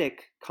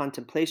aesthetic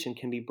contemplation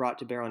can be brought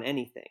to bear on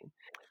anything.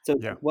 So,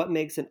 yeah, what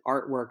makes an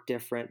artwork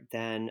different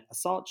than a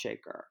salt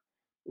shaker?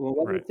 Well,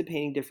 what right. makes a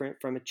painting different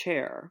from a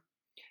chair?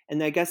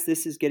 And I guess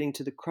this is getting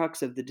to the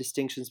crux of the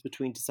distinctions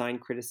between design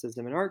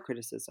criticism and art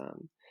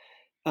criticism.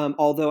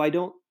 Although I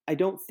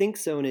don't think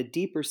so in a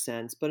deeper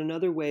sense, but in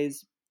other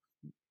ways,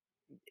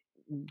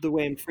 the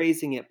way I'm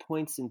phrasing it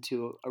points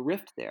into a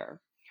rift there.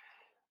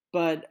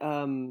 But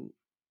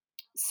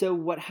so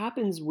what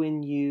happens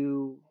when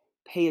you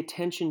pay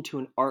attention to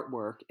an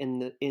artwork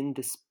in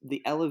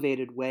the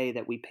elevated way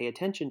that we pay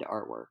attention to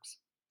artworks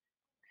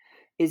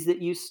is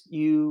that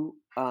you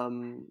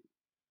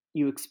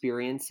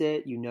experience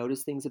it, you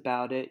notice things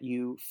about it,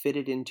 you fit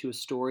it into a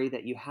story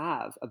that you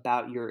have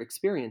about your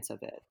experience of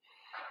it.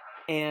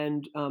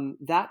 And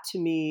that to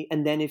me,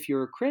 and then if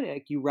you're a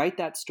critic, you write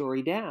that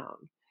story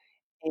down.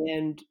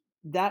 And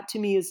that to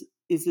me is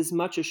as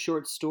much a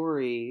short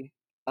story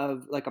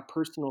of like a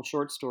personal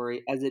short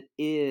story as it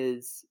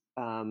is,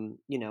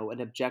 an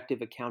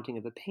objective accounting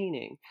of a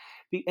painting.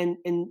 And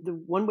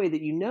the one way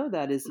that you know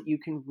that is that you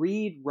can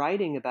read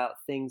writing about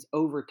things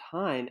over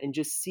time and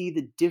just see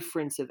the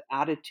difference of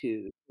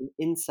attitude and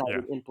insight Yeah.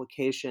 and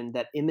implication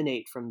that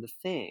emanate from the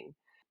thing.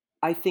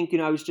 I think,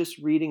 I was just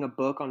reading a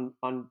book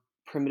on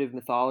primitive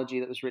mythology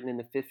that was written in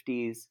the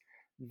 50s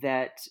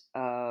that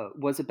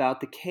was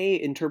about the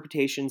cave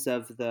interpretations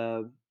of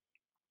the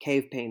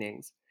cave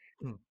paintings.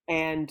 Mm.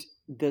 And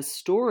the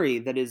story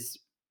that is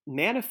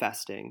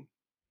manifesting,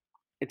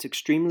 it's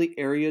extremely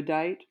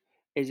erudite,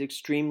 is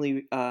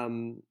extremely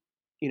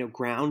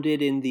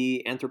grounded in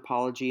the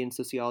anthropology and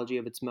sociology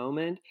of its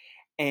moment,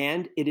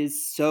 and it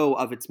is so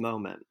of its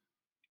moment,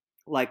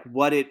 like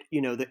what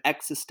the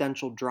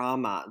existential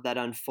drama that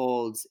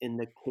unfolds in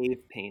the cave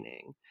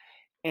painting.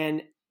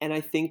 And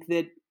I think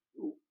that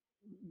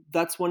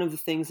that's one of the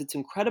things that's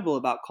incredible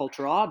about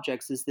cultural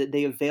objects is that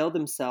they avail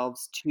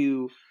themselves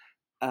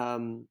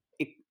um,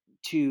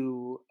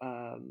 to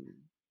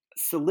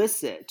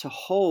solicit, to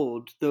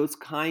hold those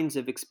kinds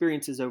of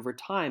experiences over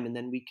time, and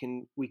then we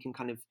can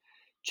kind of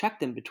check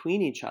them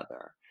between each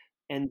other,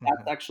 and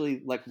that's Mhm.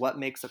 actually like what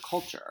makes a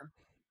culture.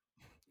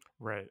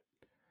 Right.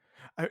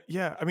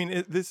 Yeah, I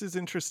mean, this is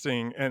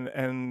interesting,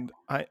 and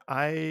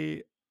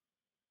I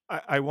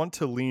want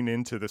to lean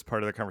into this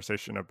part of the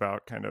conversation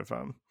about kind of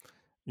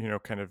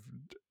kind of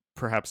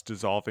perhaps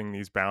dissolving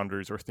these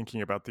boundaries or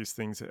thinking about these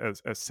things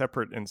as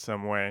separate in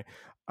some way.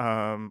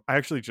 I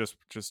actually just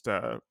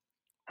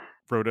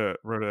wrote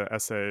a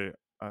essay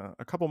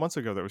a couple months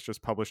ago that was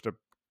just published,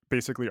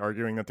 basically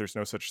arguing that there's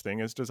no such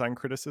thing as design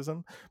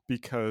criticism,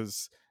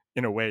 because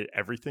in a way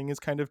everything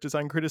is kind of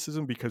design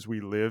criticism, because we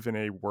live in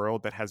a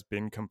world that has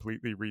been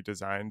completely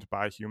redesigned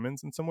by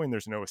humans in some way, and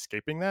there's no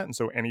escaping that. And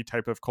so any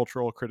type of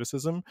cultural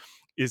criticism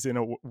is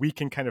we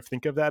can kind of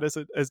think of that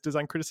as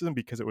design criticism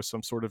because it was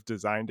some sort of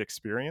designed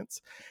experience.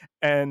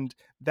 And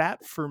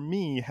that for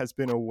me has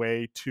been a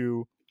way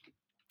to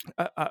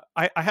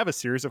I have a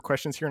series of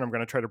questions here, and I'm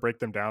going to try to break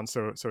them down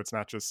so it's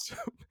not just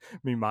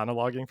me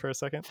monologuing for a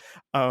second.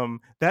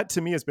 That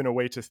to me has been a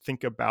way to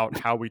think about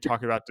how we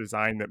talk about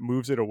design that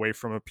moves it away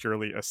from a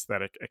purely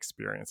aesthetic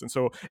experience. And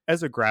so,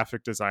 as a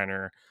graphic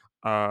designer,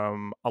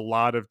 a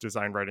lot of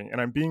design writing,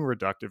 and I'm being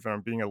reductive and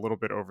I'm being a little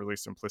bit overly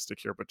simplistic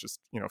here, but just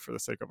for the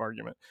sake of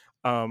argument,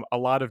 a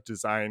lot of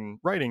design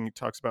writing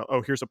talks about,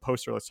 oh, here's a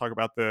poster. Let's talk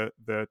about the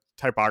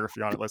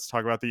typography on it. Let's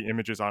talk about the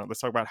images on it. Let's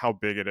talk about how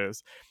big it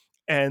is.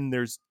 And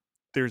there's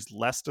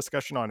less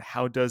discussion on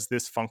how does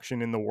this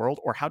function in the world,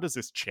 or how does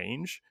this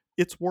change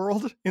its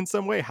world in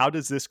some way. How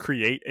does this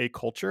create a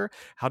culture?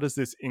 How does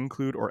this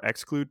include or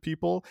exclude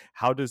people?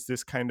 How does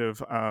this kind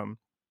of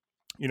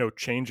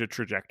change a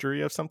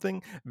trajectory of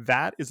something?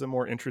 That is a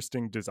more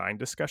interesting design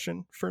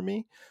discussion for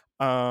me.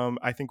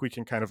 I think we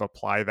can kind of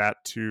apply that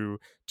to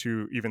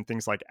even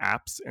things like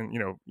apps and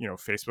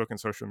Facebook and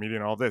social media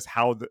and all this.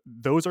 How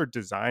those are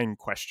design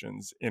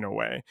questions in a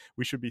way.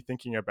 We should be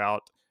thinking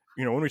about,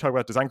 when we talk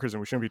about design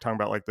criticism, we shouldn't be talking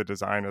about like the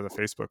design of the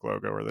Facebook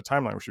logo or the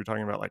timeline. We should be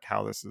talking about like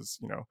how this is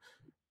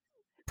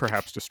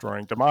perhaps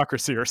destroying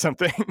democracy or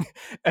something.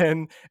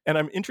 And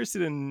I'm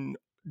interested in,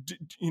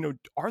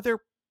 are there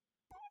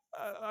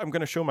I'm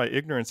going to show my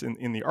ignorance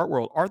in the art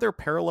world. Are there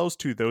parallels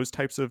to those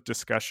types of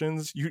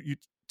discussions? You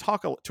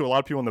talk to a lot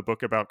of people in the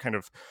book about kind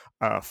of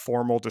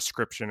formal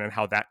description and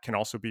how that can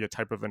also be a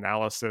type of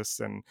analysis.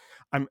 And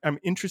I'm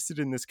interested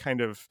in this kind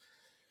of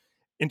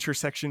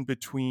intersection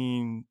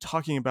between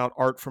talking about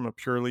art from a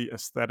purely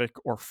aesthetic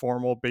or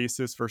formal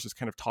basis versus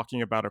kind of talking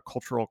about a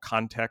cultural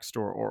context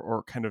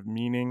or kind of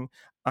meaning.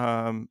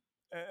 Um,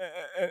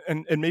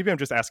 and maybe I'm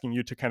just asking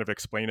you to kind of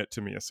explain it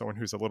to me as someone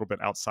who's a little bit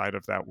outside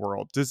of that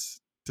world.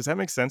 Does that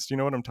make sense? Do you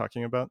know what I'm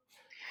talking about?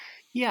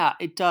 Yeah,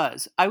 it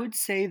does. I would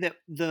say that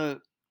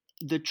the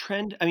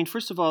trend, I mean,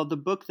 first of all, the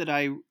book that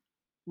I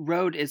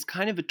wrote is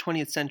kind of a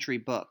 20th century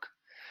book.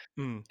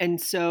 Mm,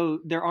 And so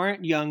there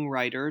aren't young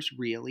writers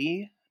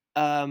really.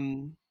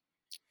 Um,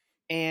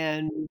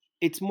 and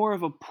it's more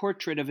of a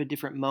portrait of a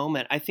different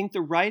moment. I think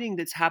the writing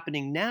that's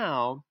happening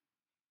now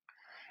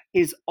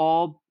is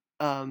all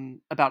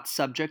about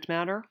subject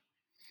matter,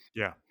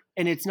 yeah,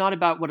 and it's not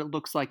about what it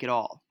looks like at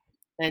all.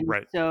 And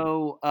right.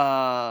 so,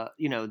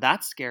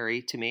 that's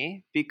scary to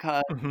me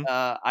because Hmm.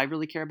 I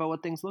really care about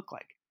what things look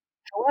like.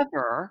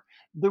 However,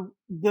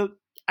 the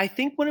I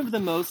think one of the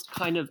most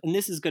kind of, and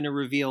this is going to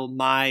reveal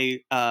my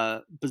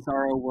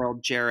bizarro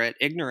world Jarrett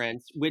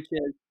ignorance, which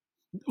is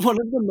one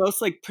of the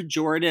most like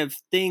pejorative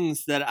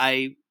things that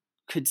I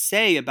could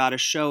say about a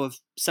show of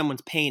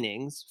someone's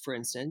paintings, for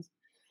instance,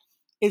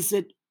 is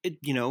that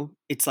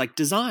it's like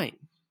design.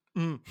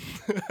 Mm.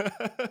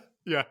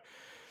 Yeah.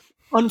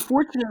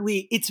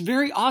 Unfortunately, it's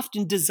very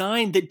often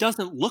design that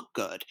doesn't look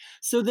good.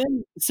 So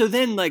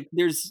then like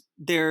there's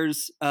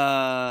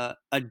a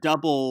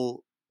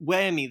double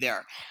whammy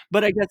there.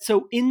 But I guess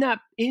so in that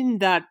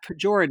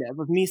pejorative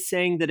of me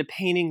saying that a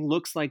painting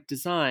looks like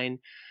design,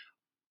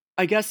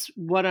 I guess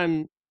what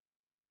I'm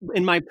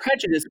in my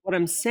prejudice, what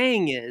I'm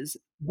saying is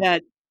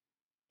that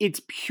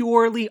it's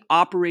purely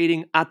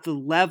operating at the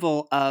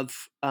level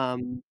of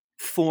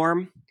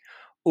form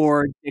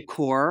or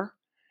decor,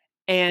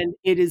 and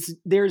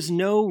there's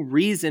no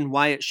reason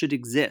why it should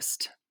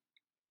exist.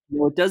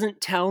 It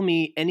doesn't tell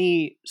me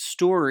any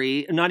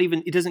story, not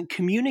even it doesn't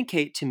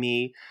communicate to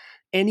me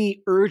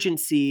any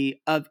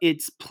urgency of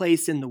its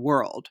place in the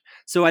world.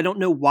 So I don't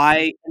know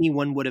why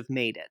anyone would have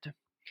made it.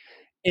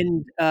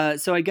 And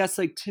so I guess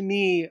like to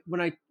me,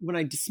 when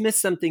I dismiss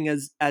something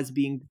as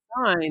being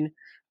design,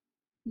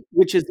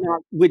 which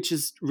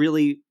is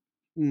really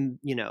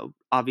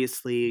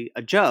obviously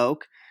a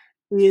joke,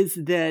 is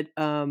that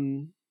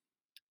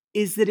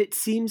it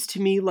seems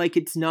to me like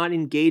it's not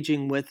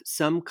engaging with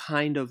some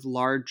kind of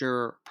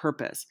larger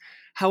purpose.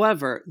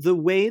 However, the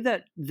way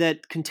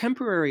that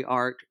contemporary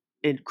art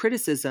and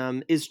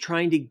criticism is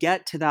trying to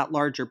get to that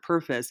larger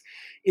purpose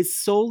is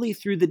solely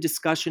through the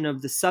discussion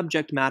of the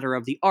subject matter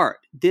of the art.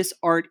 This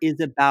art is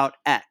about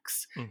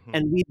X. Hmm.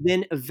 And we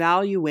then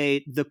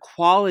evaluate the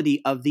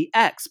quality of the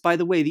X. By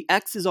the way, the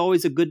X is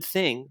always a good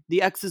thing.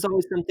 The X is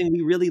always something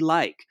we really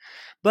like.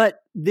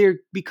 But there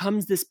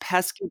becomes this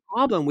pesky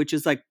problem, which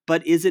is like,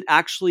 but is it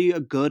actually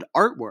a good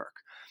artwork?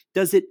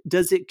 Does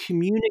it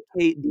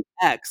communicate the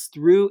X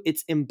through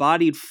its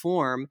embodied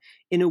form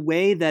in a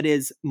way that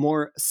is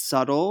more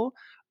subtle,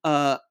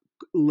 uh,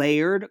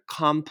 layered,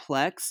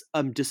 complex,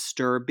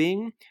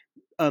 disturbing,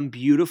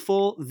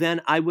 beautiful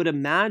than I would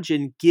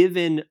imagine,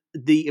 given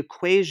the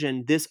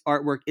equation, this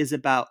artwork is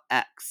about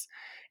X.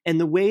 And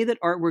the way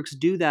that artworks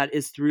do that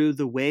is through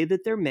the way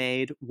that they're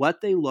made, what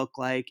they look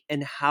like,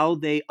 and how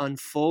they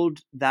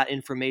unfold that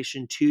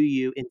information to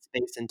you in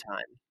space and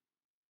time.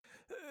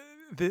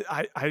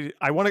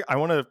 I want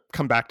to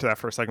come back to that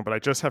for a second, but I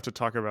just have to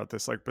talk about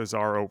this like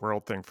bizarro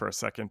world thing for a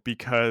second,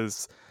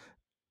 because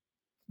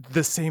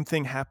the same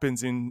thing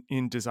happens in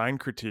design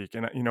critique.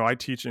 And I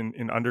teach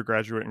in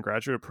undergraduate and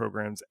graduate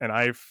programs, and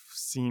I've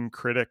seen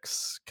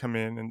critics come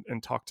in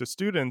and talk to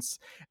students,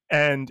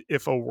 and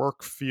if a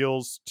work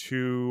feels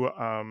too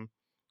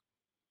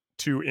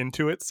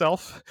into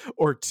itself,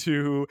 or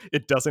too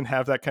it doesn't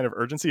have that kind of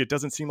urgency, it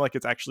doesn't seem like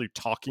it's actually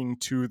talking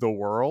to the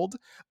world,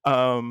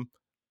 um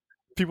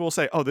people will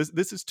say, "Oh, this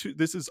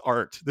is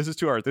art. This is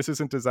too art. This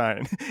isn't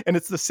design." And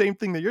it's the same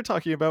thing that you're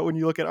talking about when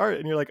you look at art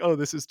and you're like, "Oh,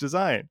 this is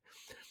design."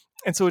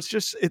 And so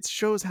it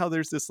shows how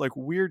there's this like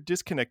weird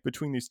disconnect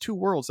between these two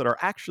worlds that are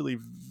actually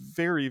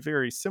very,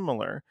 very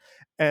similar.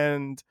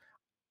 And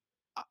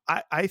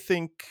I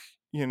think,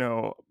 you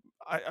know,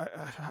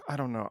 I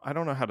don't know. I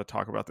don't know how to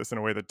talk about this in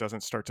a way that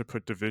doesn't start to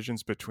put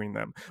divisions between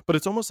them. But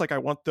it's almost like I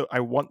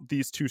want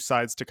these two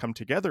sides to come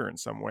together in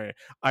some way.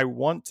 I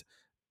want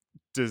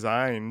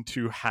design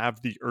to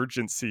have the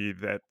urgency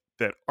that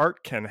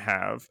art can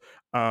have.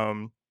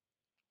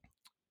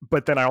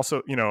 But then I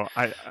also, you know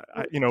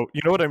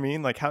what I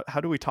mean? Like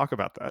how do we talk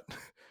about that?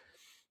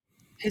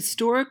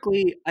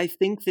 Historically, I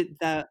think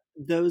that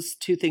those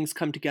two things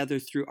come together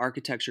through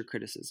architecture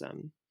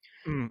criticism.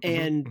 Mm-hmm,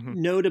 And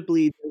mm-hmm.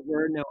 notably, there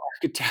were no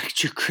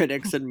architecture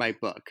critics in my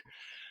book.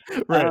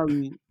 Right,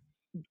 Um,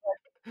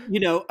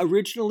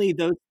 Originally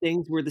those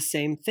things were the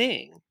same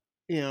thing,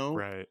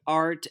 right,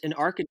 art and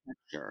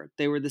architecture.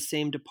 They were the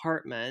same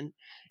department,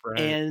 right.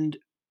 and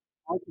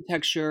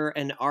architecture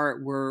and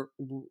art were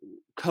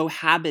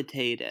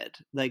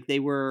cohabitated. Like they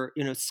were,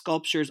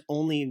 sculptures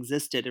only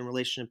existed in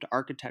relationship to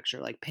architecture.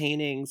 Like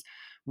paintings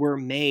were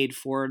made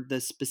for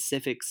the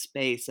specific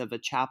space of a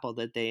chapel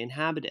that they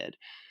inhabited.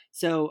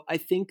 So I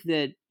think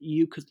that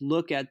you could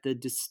look at the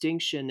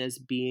distinction as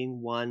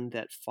being one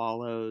that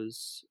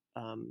follows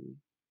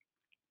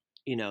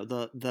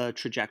the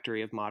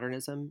trajectory of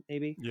modernism,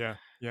 maybe. Yeah,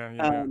 yeah,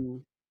 yeah, yeah.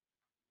 um,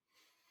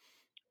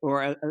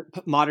 or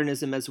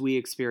modernism as we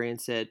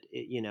experience it,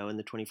 in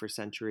the 21st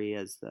century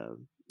as the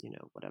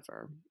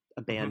whatever Mhm,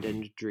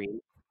 abandoned dream.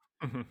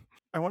 mhm.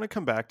 I want to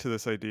come back to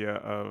this idea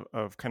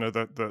of kind of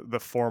the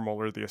formal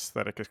or the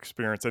aesthetic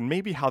experience, and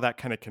maybe how that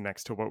kind of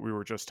connects to what we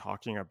were just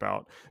talking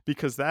about,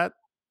 because that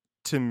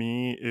to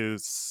me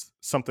is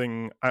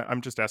something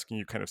I'm just asking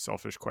you kind of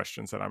selfish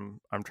questions that I'm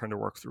trying to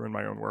work through in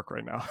my own work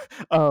right now.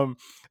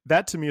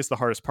 That to me is the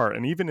hardest part.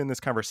 And even in this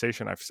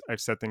conversation,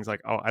 I've said things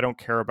like, "Oh, I don't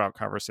care about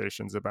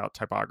conversations about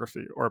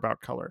typography or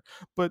about color,"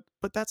 but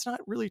that's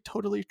not really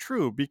totally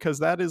true, because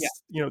that Yeah,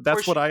 is, of that's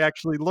course. what I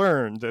actually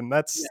learned, and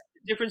Yeah, that's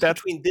the difference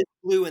that's between this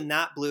blue and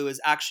that blue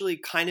is actually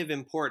kind of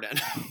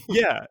important.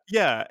 yeah,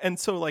 yeah. And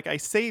so like I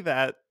say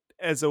that,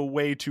 as a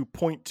way to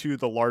point to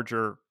the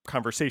larger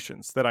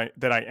conversations that I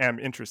am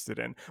interested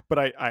in. But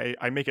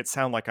I make it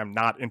sound like I'm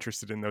not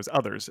interested in those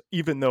others,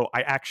 even though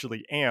I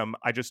actually am.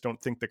 I just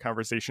don't think the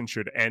conversation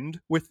should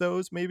end with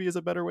those, maybe is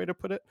a better way to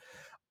put it.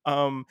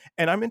 And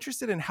I'm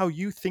interested in how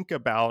you think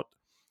about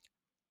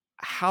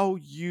how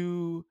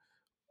you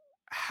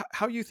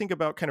how you think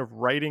about kind of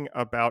writing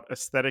about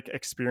aesthetic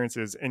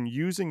experiences and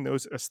using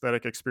those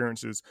aesthetic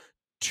experiences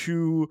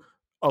to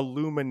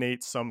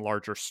illuminate some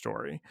larger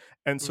story.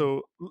 And Mhm.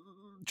 so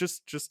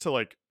just to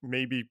like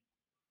maybe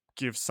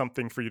give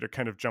something for you to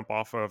kind of jump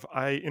off of.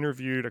 I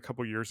interviewed a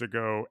couple years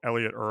ago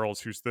Elliot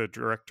Earls, who's the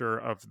director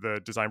of the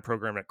design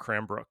program at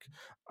Cranbrook,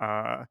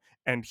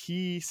 and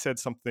he said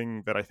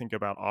something that I think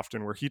about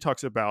often, where he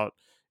talks about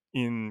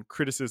in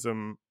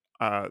criticism.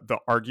 The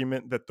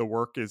argument that the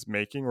work is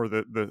making, or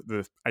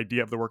the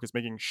idea of the work is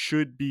making,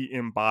 should be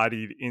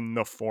embodied in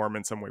the form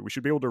in some way. We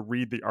should be able to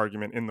read the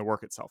argument in the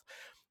work itself.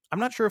 I'm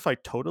not sure if I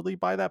totally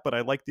buy that, but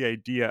I like the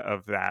idea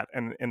of that,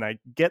 and I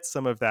get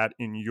some of that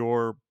in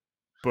your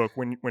book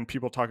when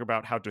people talk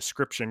about how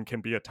description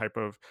can be a type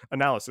of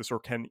analysis, or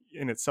can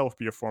in itself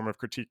be a form of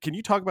critique. Can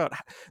you talk about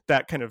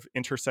that kind of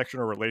intersection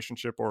or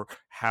relationship, or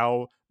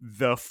how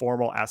the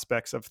formal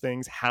aspects of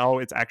things, how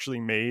it's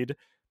actually made,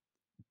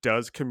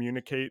 does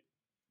communicate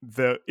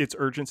its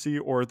urgency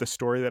or the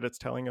story that it's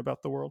telling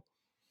about the world?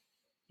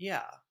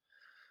 Yeah.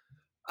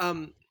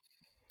 Um,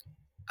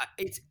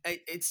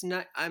 it's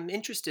not. I'm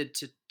interested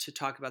to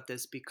talk about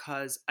this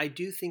because I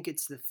do think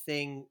it's the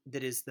thing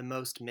that is the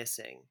most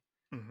missing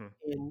Hmm.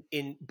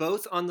 in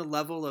both on the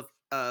level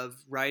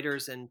of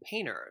writers and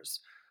painters.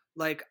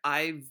 Like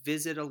I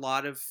visit a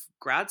lot of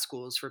grad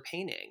schools for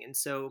painting, and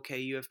so okay,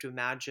 you have to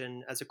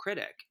imagine as a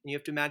critic, you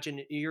have to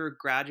imagine you're a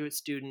graduate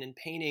student in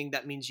painting.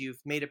 That means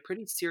you've made a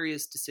pretty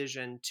serious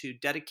decision to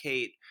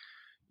dedicate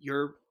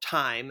your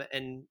time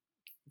and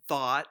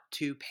thought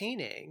to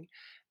painting.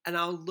 And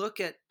I'll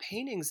look at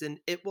paintings and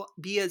it will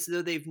be as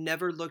though they've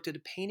never looked at a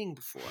painting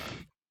before.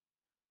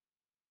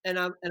 And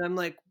I'm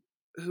like,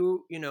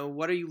 who,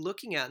 what are you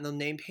looking at? And they'll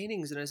name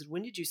paintings. And I said,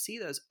 when did you see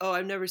those? Oh,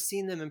 I've never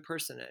seen them in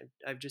person.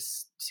 I've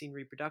just seen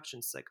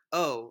reproductions. It's like,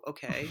 oh,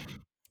 okay.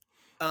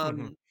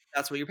 Hmm.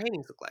 That's what your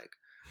paintings look like.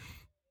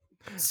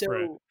 Right.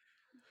 So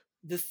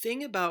the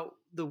thing about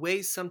the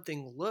way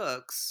something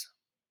looks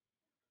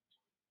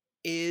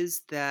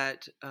is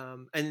that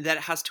and that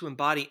it has to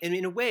embody, and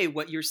in a way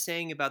what you're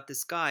saying about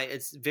this guy,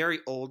 it's very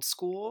old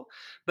school,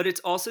 but it's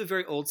also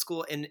very old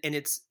school, and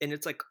it's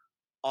like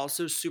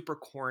also super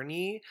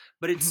corny,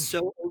 but it's so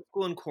old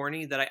school and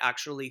corny that I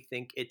actually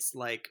think it's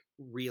like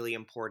really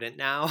important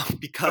now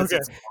because Okay.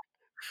 it's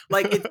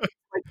like it's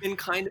like been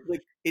kind of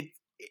like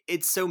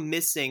it's so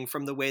missing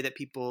from the way that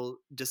people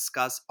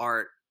discuss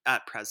art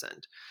at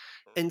present.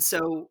 And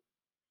so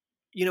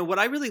what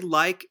I really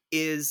like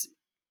is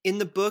in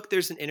the book,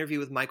 there's an interview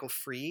with Michael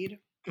Fried,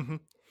 Hmm.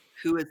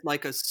 who is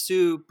like a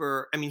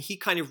super, I mean, he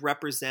kind of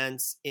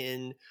represents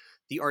in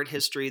the art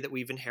history that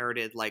we've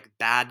inherited, like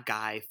bad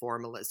guy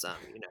formalism.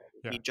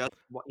 Yeah. He just,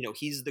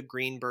 he's the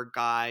Greenberg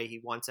guy. He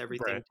wants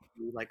everything Right. to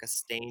be like a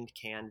stained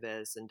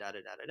canvas and da da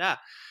da da da.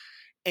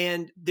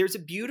 And there's a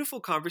beautiful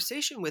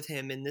conversation with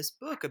him in this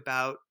book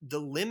about the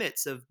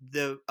limits of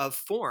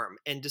form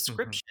and Hmm.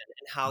 description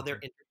and how they're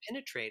Hmm.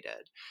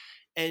 interpenetrated.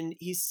 And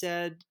he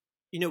said,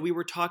 we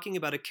were talking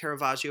about a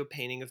Caravaggio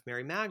painting of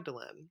Mary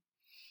Magdalene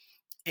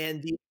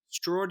and the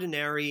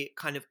extraordinary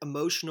kind of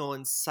emotional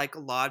and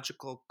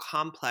psychological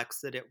complex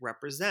that it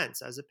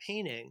represents as a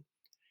painting.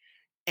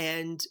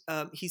 And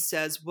he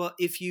says, well,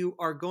 if you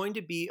are going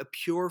to be a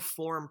pure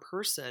form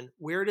person,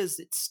 where does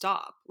it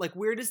stop? Like,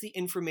 where does the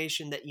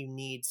information that you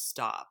need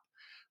stop?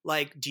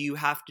 Like, do you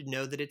have to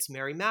know that it's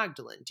Mary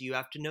Magdalene? Do you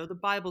have to know the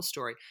Bible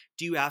story?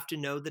 Do you have to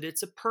know that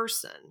it's a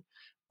person?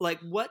 Like,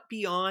 what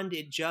beyond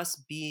it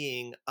just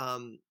being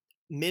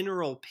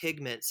mineral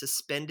pigment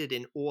suspended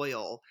in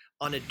oil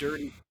on a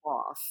dirty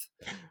cloth?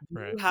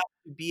 Right. You have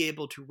to be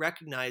able to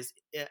recognize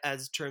it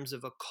as terms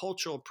of a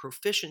cultural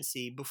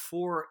proficiency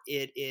before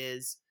it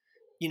is,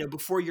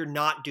 before you're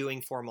not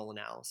doing formal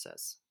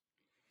analysis.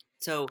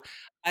 So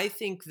I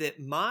think that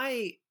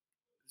my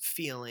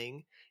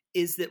feeling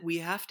is that we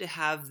have to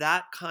have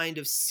that kind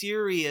of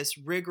serious,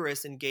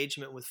 rigorous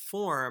engagement with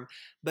form,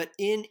 but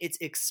in its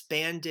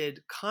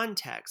expanded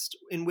context,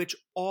 in which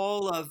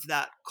all of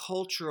that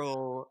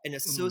cultural and Mm.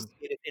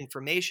 associated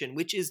information,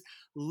 which is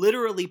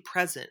literally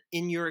present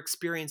in your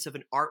experience of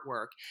an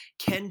artwork,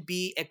 can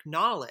be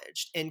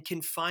acknowledged and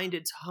can find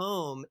its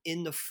home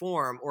in the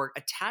form or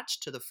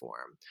attached to the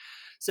form.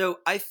 So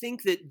I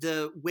think that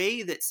the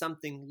way that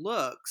something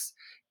looks,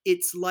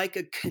 it's like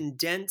a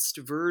condensed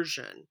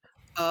version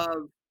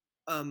of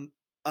um,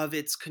 of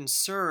its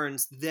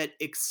concerns that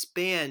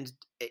expand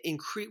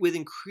with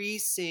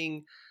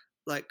increasing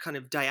like kind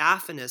of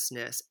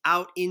diaphanousness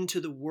out into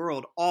the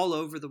world, all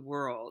over the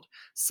world,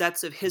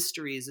 sets of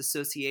histories,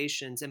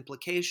 associations,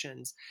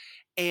 implications,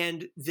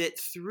 and that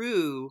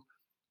through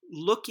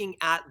looking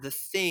at the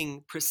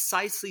thing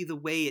precisely the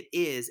way it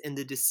is and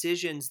the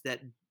decisions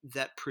that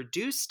that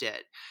produced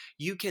it,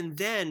 you can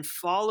then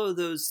follow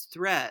those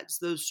threads,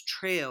 those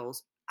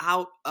trails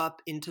out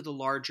up into the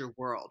larger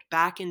world,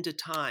 back into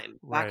time,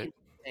 back Right. into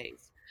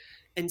space.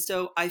 And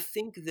so I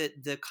think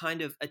that the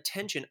kind of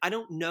attention, I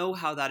don't know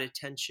how that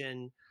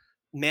attention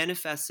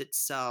manifests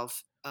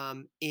itself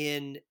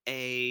in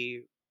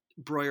a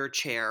Breuer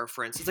chair,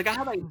 for instance. Like I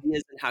have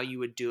ideas on how you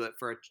would do it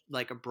for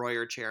like a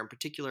Breuer chair in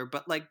particular,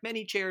 but like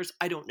many chairs,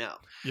 I don't know.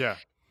 Yeah.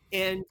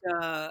 And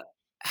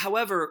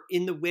however,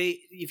 in the way,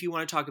 if you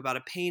want to talk about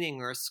a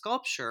painting or a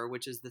sculpture,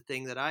 which is the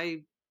thing that I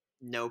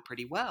know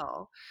pretty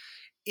well,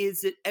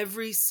 is that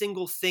every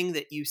single thing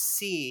that you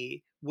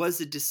see was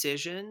a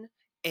decision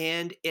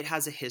and it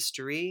has a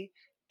history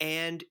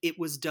and it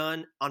was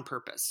done on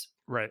purpose.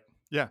 Right.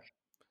 Yeah.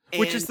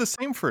 Which is And the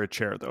same for a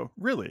chair, though,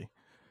 really.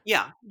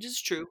 yeah,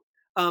 just true.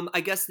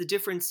 I guess the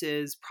difference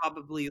is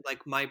probably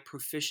like my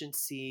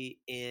proficiency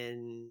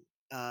in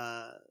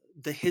uh,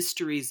 the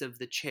histories of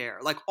the chair,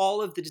 like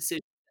all of the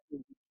decisions that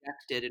were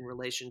rejected in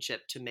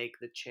relationship to make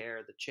the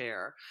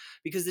chair,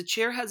 because the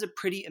chair has a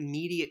pretty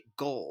immediate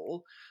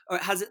goal, or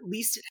it has, at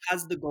least it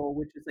has the goal,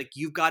 which is like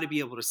you've got to be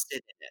able to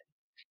sit in it.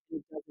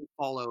 It doesn't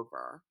fall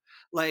over.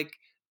 Like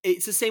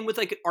it's the same with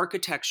like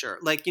architecture.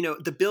 Like, you know,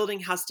 the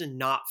building has to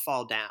not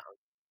fall down.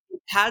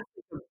 It has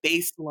like a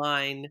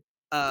baseline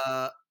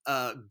uh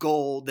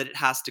goal that it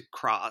has to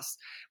cross.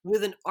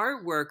 With an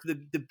artwork,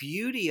 the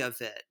beauty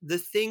of it, the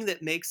thing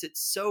that makes it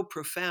so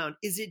profound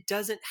is it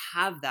doesn't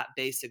have that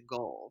basic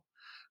goal.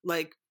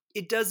 Like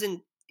it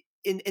doesn't,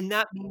 and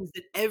that means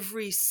that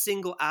every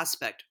single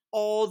aspect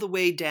all the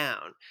way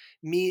down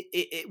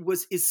it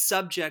was is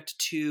subject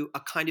to a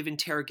kind of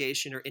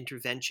interrogation or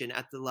intervention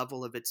at the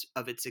level of its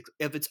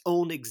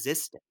own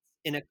existence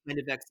in a kind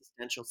of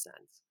existential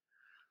sense.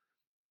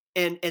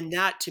 And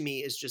that to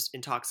me is just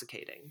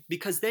intoxicating,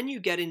 because then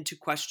you get into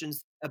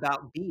questions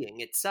about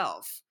being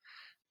itself.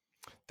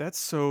 That's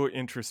so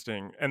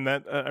interesting, and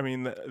that I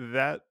mean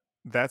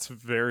that's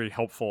very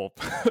helpful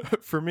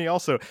for me.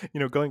 Also,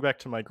 going back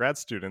to my grad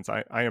students,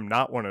 I am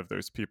not one of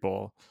those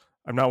people.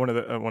 I'm not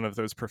one of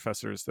those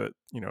professors that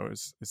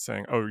is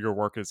saying, "Oh, your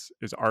work is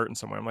art in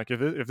some way." I'm like,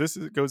 if this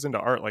goes into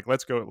art, like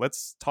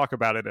let's talk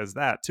about it as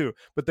that too.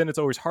 But then it's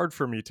always hard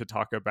for me to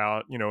talk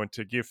about and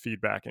to give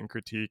feedback and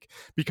critique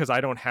because I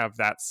don't have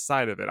that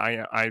side of it.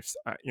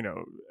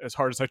 As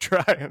hard as I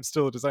try, I'm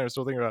still a designer. I'm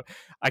still thinking about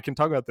I can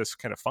talk about this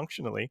kind of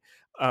functionally.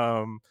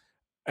 Um,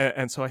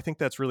 and so I think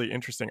that's really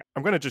interesting.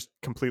 I'm going to just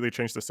completely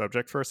change the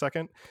subject for a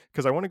second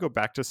because I want to go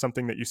back to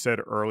something that you said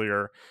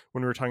earlier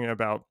when we were talking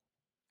about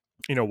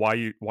why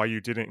you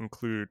didn't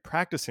include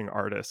practicing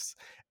artists,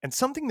 and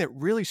something that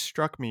really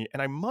struck me,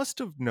 and I must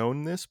have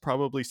known this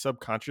probably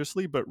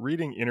subconsciously, but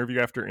reading interview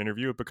after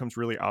interview it becomes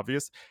really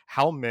obvious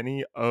how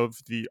many of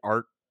the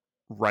art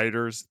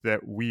writers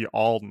that we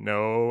all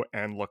know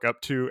and look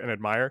up to and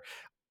admire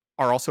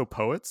are also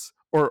poets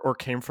or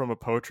came from a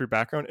poetry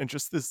background, and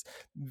just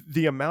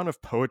the amount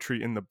of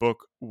poetry in the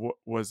book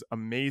was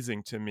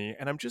amazing to me,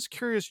 and I'm just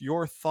curious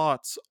your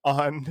thoughts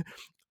on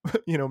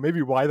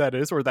maybe why that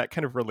is, or that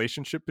kind of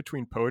relationship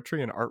between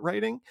poetry and art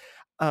writing.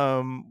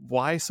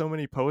 Why so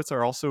many poets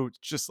are also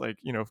just like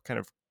kind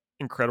of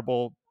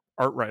incredible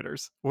art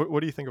writers. What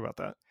do you think about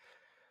that?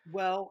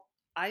 Well,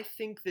 I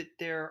think that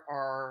there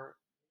are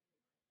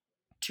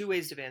two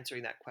ways of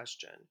answering that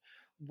question.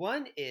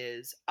 One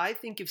is, I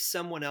think if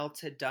someone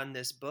else had done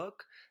this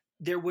book,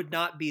 there would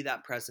not be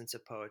that presence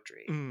of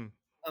poetry. Mm,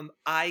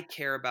 I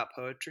care about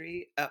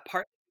poetry,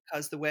 partly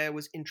because the way I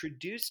was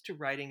introduced to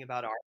writing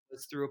about art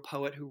was through a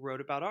poet who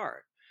wrote about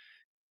art.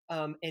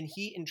 And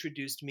he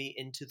introduced me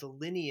into the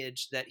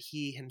lineage that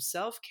he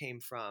himself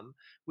came from,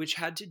 which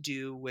had to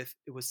do with,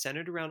 it was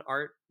centered around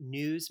Art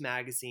News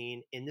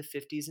magazine in the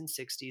 50s and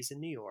 60s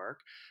in New York,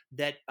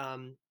 that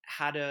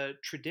had a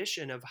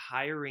tradition of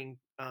hiring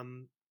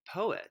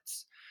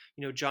poets.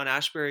 You know, John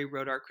Ashbery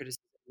wrote art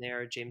criticism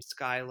there, James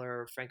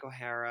Schuyler, Frank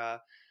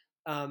O'Hara.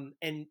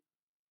 And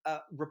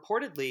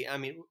reportedly, I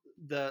mean,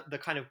 the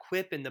kind of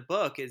quip in the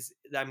book is,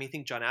 I mean, I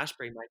think John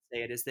Ashbery might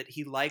say it, is that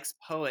he likes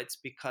poets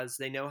because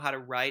they know how to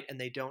write and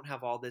they don't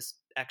have all this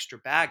extra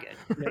baggage.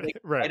 You know, they right,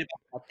 can right. write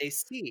about what they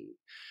see.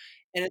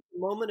 And at the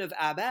moment of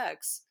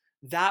AbX,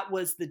 that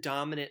was the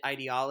dominant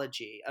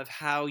ideology of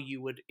how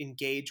you would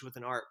engage with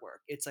an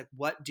artwork. It's like,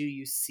 what do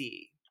you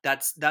see?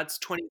 That's 20th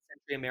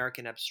century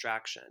American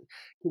abstraction.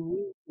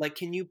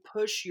 Can you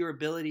push your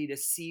ability to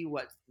see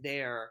what's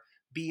there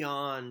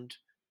beyond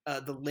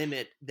the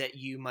limit that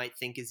you might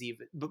think is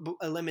even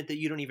a limit that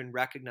you don't even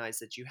recognize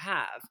that you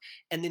have,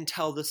 and then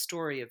tell the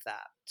story of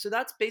that. So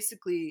that's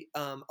basically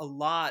a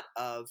lot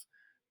of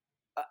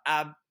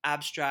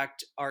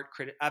abstract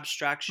Hmm.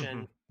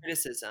 abstraction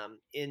criticism,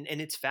 and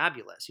it's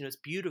fabulous. You know, it's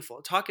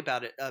beautiful. Talk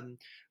about it.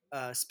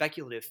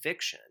 Speculative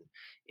fiction.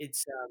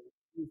 It's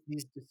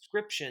these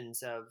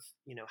descriptions of,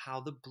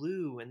 how the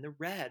blue and the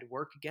red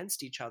work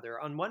against each other.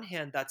 On one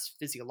hand, that's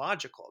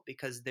physiological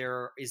because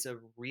there is a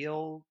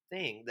real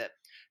thing that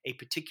a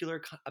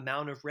particular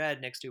amount of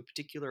red next to a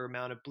particular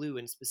amount of blue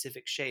in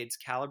specific shades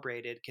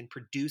calibrated can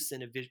produce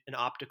an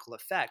optical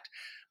effect.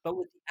 But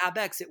with the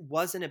ABEX, it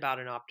wasn't about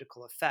an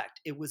optical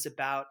effect. It was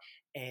about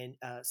an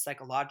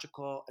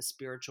psychological, a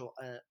spiritual,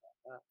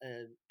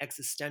 an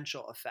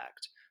existential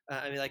effect.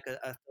 I mean, like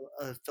a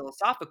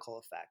philosophical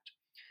effect.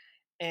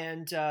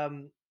 And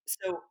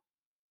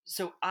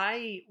so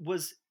I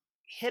was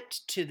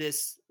hipped to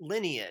this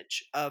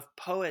lineage of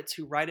poets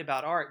who write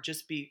about art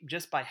just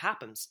by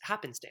happenstance.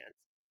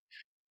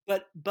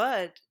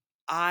 But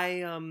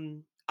I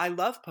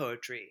love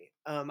poetry.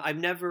 I've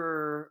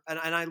never and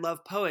I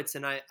love poets,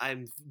 and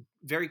I'm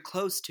very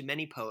close to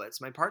many poets.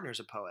 My partner's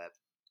a poet.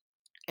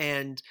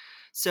 And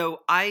so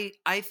I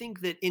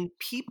think that in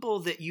people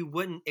that you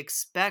wouldn't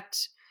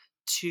expect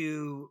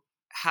to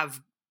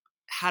have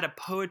had a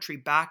poetry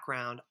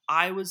background,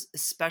 I was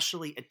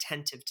especially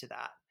attentive to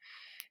that.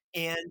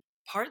 And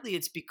partly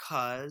it's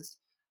because,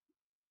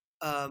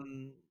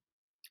 um,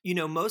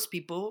 most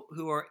people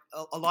who are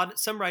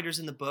some writers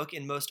in the book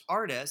and most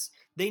artists,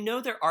 they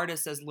know they're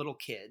artists as little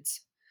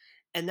kids.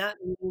 And that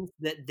means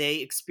that they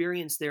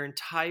experience their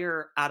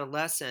entire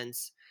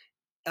adolescence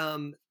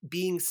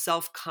being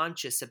self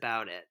conscious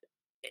about it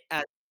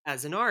as,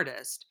 as an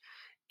artist.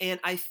 And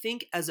I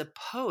think as a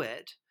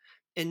poet,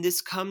 and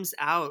this comes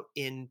out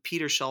in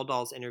Peter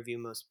Schjeldahl's interview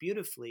most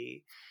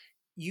beautifully,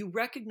 you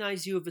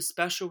recognize you have a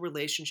special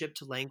relationship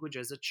to language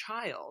as a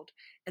child.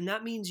 And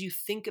that means you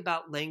think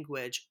about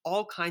language,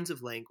 all kinds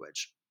of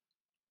language,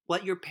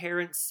 what your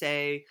parents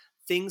say,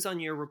 things on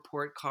your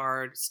report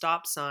card,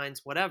 stop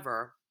signs,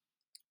 whatever,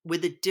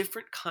 with a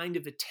different kind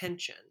of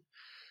attention.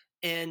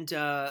 And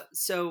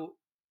so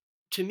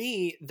to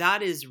me,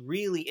 that is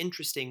really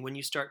interesting when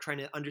you start trying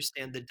to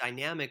understand the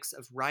dynamics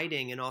of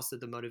writing and also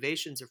the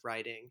motivations of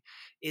writing.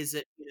 Is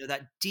that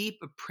that deep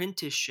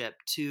apprenticeship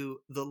to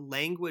the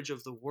language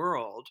of the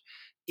world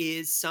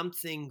is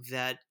something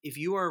that if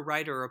you are a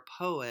writer or a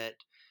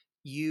poet,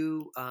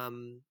 you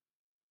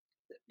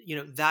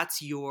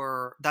that's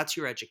your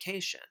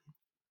education.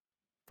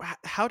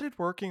 How did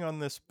working on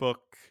this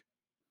book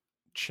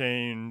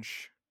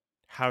change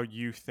how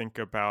you think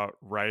about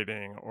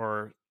writing,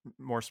 or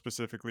more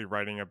specifically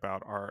writing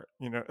about art?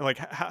 Like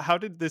how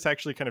did this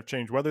actually kind of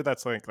change, whether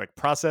that's like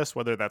process,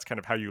 whether that's kind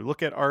of how you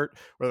look at art,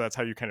 whether that's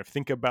how you kind of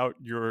think about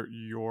your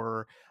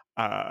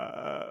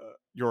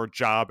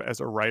job as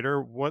a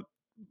writer?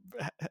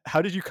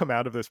 How did you come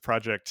out of this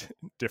project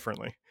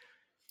differently?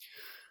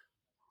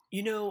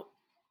 You know,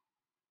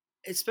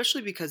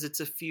 Especially because it's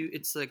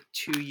like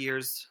 2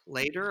 years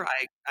later,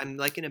 I'm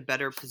like in a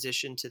better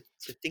position to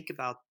think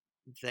about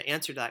the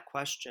answer to that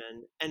question.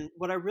 And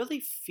what I really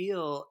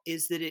feel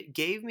is that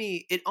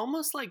it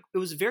almost like it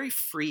was very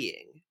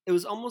freeing. It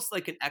was almost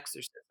like an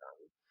exercise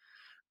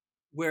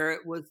where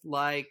it was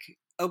like,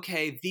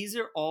 okay, these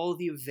are all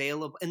the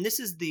available, and this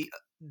is the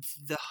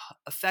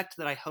effect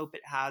that I hope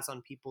it has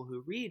on people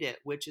who read it,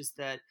 which is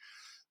that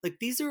like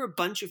these are a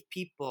bunch of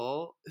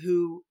people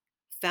who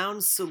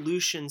found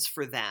solutions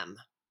for them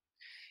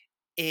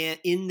and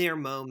in their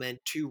moment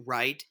to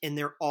write, and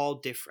they're all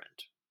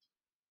different.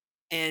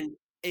 And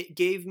it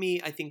gave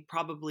me, I think,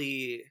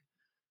 probably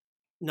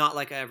not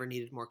like I ever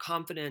needed more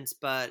confidence,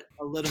 but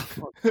a little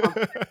more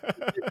confidence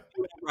to just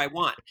do whatever I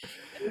want.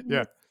 And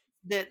Yeah.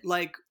 that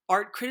like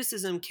art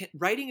criticism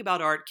writing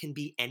about art can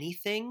be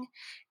anything,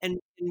 and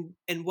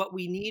what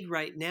we need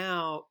right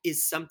now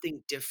is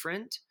something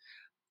different.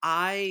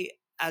 I,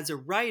 as a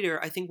writer,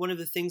 I think one of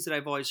the things that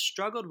I've always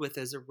struggled with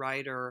as a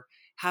writer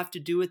have to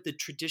do with the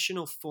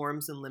traditional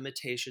forms and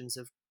limitations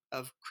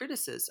of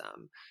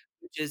criticism,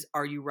 which is,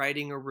 are you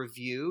writing a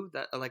review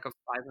that like a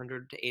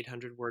 500 to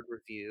 800 word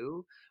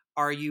review?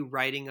 Are you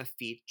writing a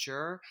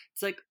feature?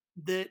 It's like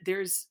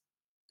there's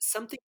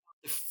something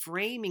about the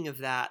framing of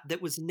that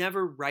was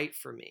never right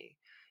for me.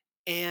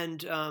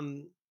 And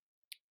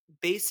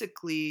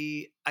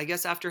basically, I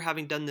guess after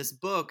having done this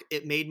book,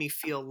 it made me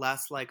feel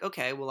less like,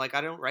 okay, well, like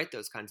I don't write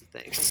those kinds of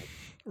things. Like,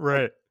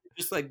 Right.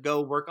 just like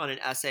go work on an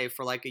essay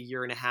for like a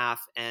year and a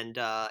half, and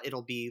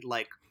it'll be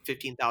like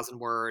 15,000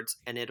 words,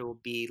 and it'll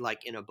be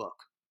like in a book,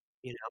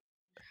 you know?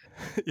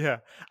 Yeah,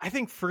 I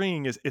think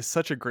freeing is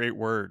such a great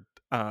word,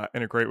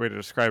 and a great way to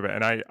describe it.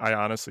 And I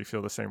honestly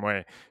feel the same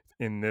way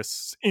in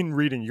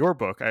reading your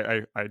book.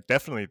 I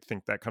definitely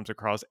think that comes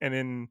across. And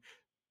in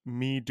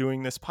me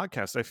doing this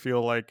podcast, I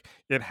feel like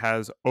it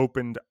has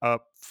opened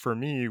up for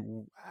me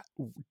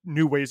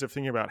new ways of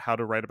thinking about how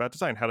to write about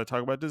design, how to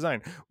talk about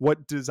design,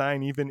 what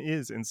design even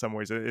is. In some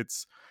ways,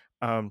 it's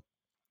and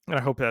I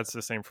hope that's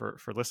the same for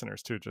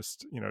listeners too.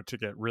 Just to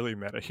get really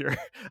meta here.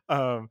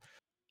 um,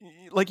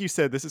 like you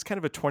said, this is kind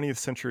of a 20th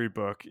century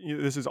book.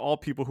 This is all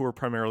people who are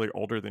primarily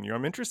older than you.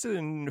 I'm interested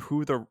in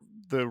who the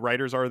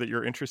writers are that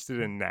you're interested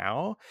in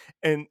now,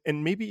 and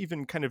maybe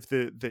even kind of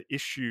the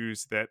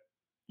issues that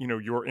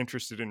you're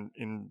interested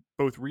in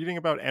both reading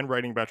about and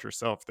writing about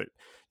yourself, that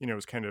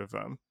is kind of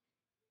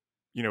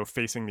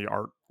facing the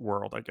art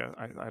world, I guess.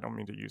 I don't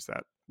mean to use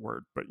that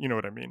word, but you know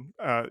what I mean.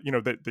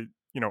 That the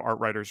art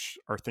writers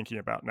are thinking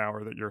about now,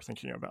 or that you're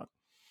thinking about.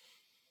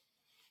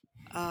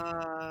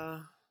 Uh,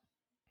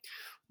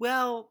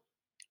 well,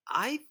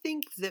 I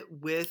think that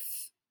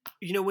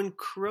when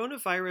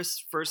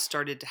coronavirus first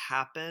started to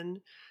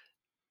happen,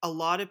 a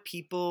lot of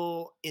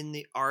people in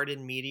the art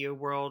and media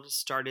world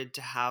started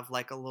to have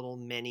like a little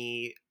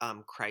mini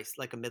crisis,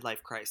 like a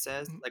midlife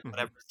crisis, like Hmm.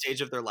 whatever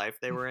stage of their life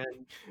they were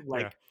in,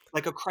 Yeah.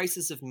 like a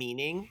crisis of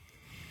meaning.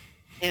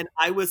 And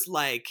I was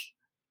like,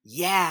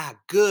 yeah,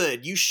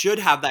 good. You should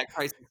have that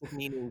crisis of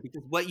meaning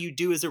because what you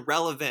do is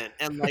irrelevant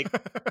and like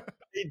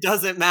it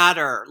doesn't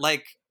matter.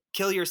 Like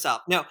kill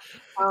yourself. No.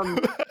 Um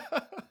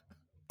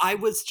I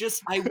was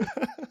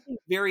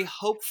very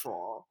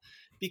hopeful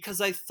because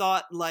I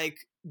thought like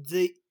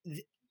the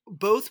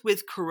both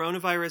with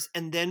coronavirus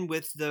and then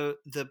with the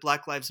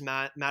Black Lives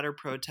Matter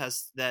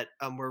protests that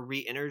were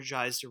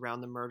re-energized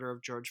around the murder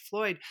of George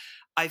Floyd,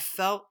 I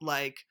felt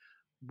like,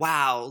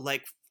 wow,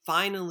 like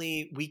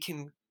finally we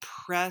can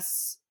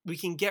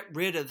get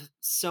rid of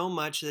so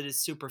much that is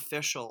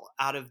superficial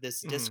out of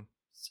this Mhm.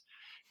 discourse,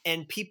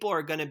 and people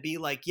are going to be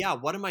like, yeah,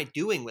 what am I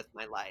doing with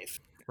my life?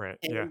 Right.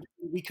 Yeah. And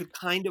we could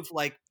kind of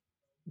like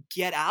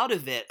get out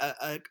of it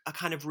a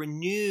kind of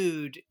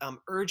renewed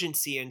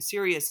urgency and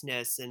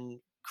seriousness and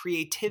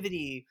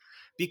creativity,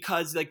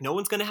 because like no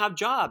one's going to have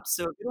jobs,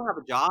 so if you don't have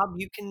a job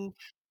you can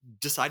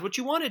decide what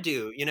you want to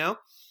do,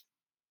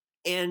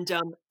 and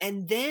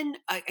then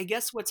I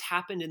guess what's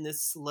happened in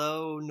this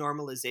slow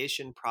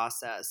normalization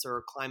process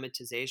or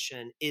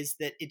climatization is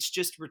that it's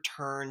just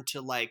returned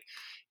to like,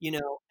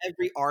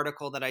 every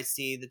article that I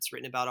see that's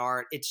written about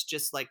art, it's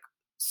just like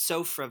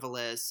so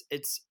frivolous.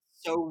 It's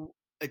so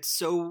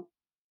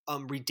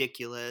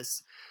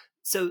ridiculous.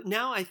 So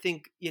now I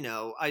think,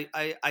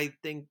 I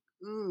think,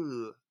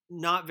 ooh,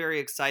 not very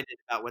excited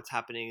about what's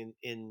happening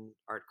in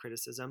art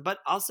criticism, but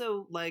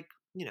also like,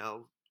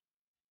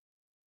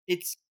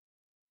 it's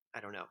I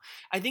don't know.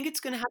 I think it's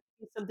gonna have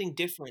to be something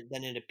different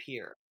than it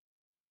appeared.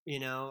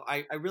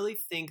 I really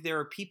think there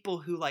are people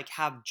who like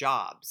have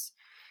jobs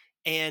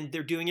and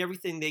they're doing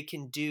everything they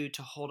can do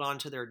to hold on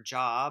to their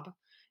job.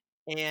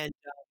 And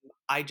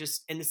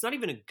and it's not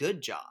even a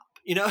good job.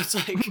 It's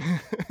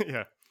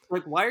Yeah.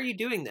 like, why are you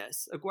doing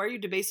this? Like, why are you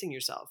debasing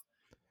yourself?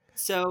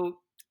 So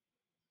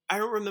I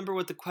don't remember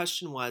what the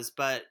question was,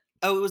 but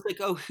oh, it was like,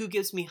 oh, who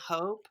gives me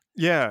hope?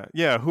 Yeah.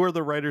 Yeah. Who are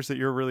the writers that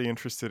you're really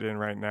interested in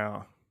right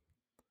now?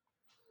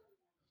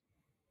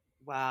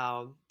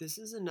 Wow, this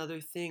is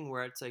another thing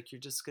where it's like you're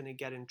just gonna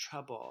get in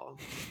trouble.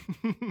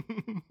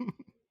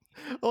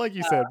 Well, like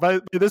you said, by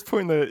this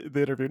point in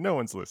the interview, no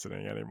one's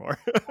listening anymore.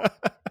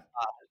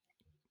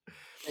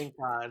 Thank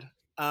God.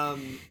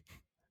 Um,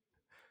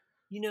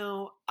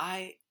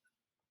 I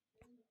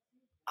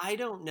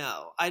don't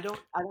know. I don't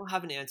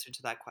have an answer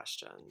to that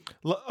question.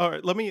 All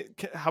right,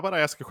 how about I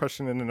ask a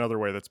question in another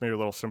way that's maybe a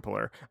little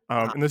simpler?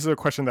 Uh, And this is a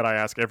question that I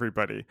ask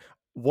everybody.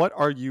 What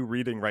are you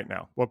reading right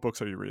now? What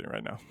books are you reading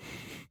right now?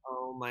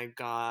 oh my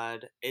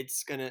God.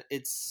 It's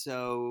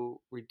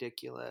so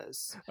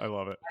ridiculous. I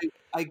love it.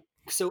 I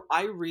so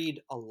I read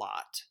a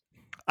lot.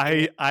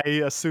 And I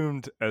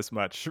assumed as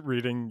much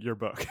reading your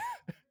book.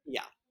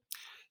 yeah.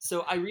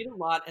 So I read a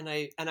lot, and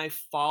I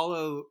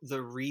follow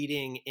the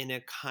reading in a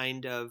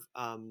kind of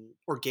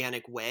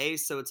organic way.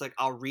 So it's like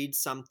I'll read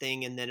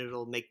something and then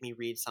it'll make me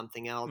read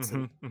something else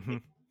and Hmm. Hmm. make me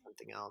read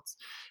something else.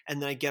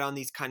 And then I get on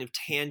these kind of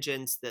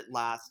tangents that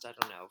last, I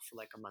don't know, for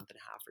like a month and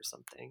a half or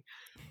something.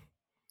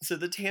 So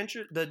the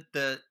tangent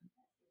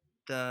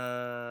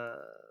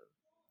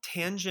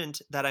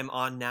that I'm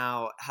on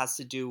now has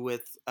to do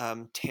with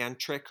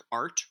tantric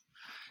art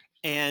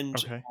and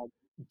Okay.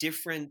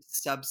 different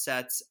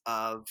subsets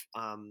of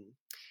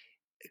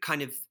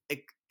kind of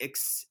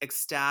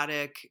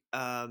ecstatic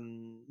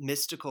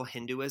mystical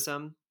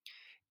Hinduism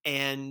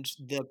and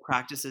the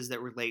practices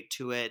that relate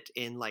to it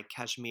in like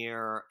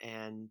Kashmir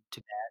and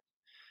Tibet.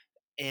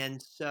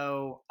 And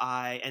so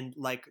I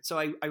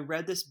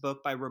read this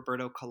book by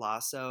Roberto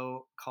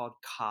Colasso called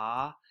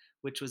Ka,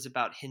 which was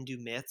about Hindu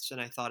myths, and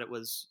I thought it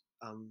was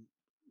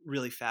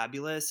really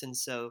fabulous. And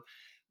so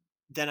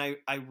then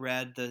I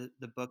read the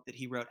book that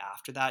he wrote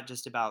after that,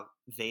 just about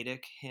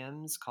Vedic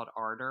hymns, called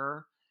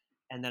Ardor.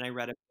 And then I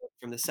read a book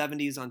from the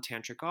 70s on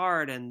tantric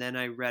art, and then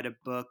I read a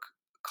book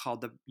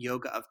called The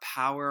Yoga of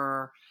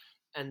Power,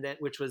 and then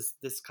which was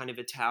this kind of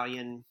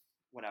Italian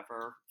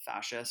whatever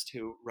fascist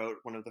who wrote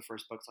one of the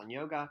first books on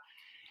yoga.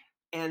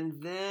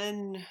 And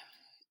then,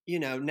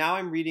 now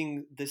I'm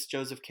reading this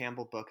Joseph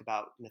Campbell book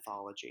about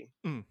mythology.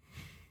 Mm.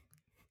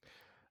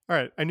 All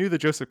right. I knew the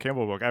Joseph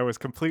Campbell book. I was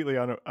completely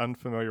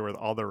unfamiliar with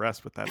all the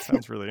rest, but that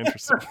sounds really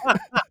interesting.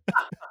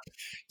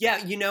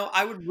 Yeah,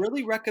 I would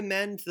really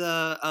recommend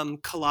the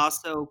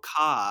Colosso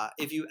Ka.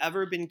 If you've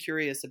ever been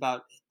curious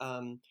about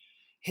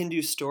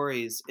Hindu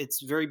stories,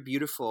 it's very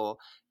beautiful,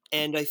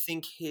 and I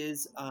think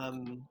his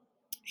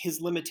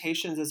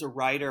limitations as a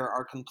writer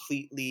are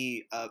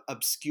completely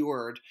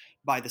obscured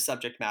by the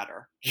subject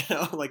matter.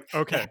 Like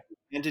Okay.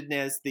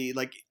 handedness, the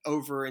like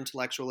over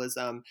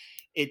intellectualism.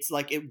 It's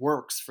like it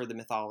works for the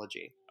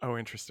mythology. Oh,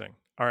 interesting.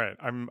 All right,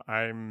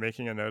 I'm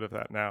making a note of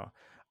that now.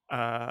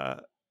 Uh,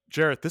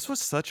 Jarrett, this was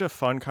such a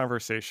fun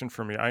conversation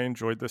for me. I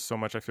enjoyed this so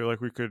much. I feel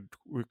like we could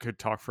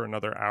talk for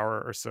another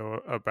hour or so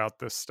about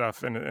this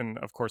stuff. And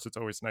of course, it's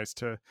always nice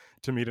to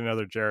meet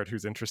another Jarrett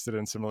who's interested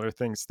in similar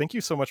things. Thank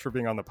you so much for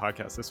being on the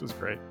podcast. This was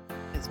great.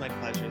 It's my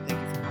pleasure. Thank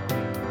you for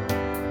calling.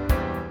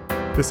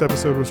 This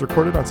episode was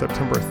recorded on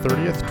September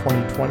 30th,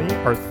 2020.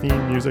 Our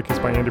theme music is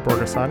by Andy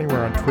Borgasani.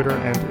 We're on Twitter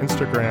and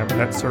Instagram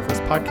at Surface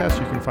Podcast.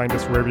 You can find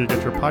us wherever you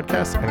get your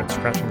podcasts and at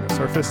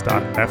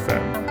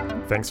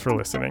scratchingthesurface.fm. Thanks for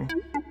listening.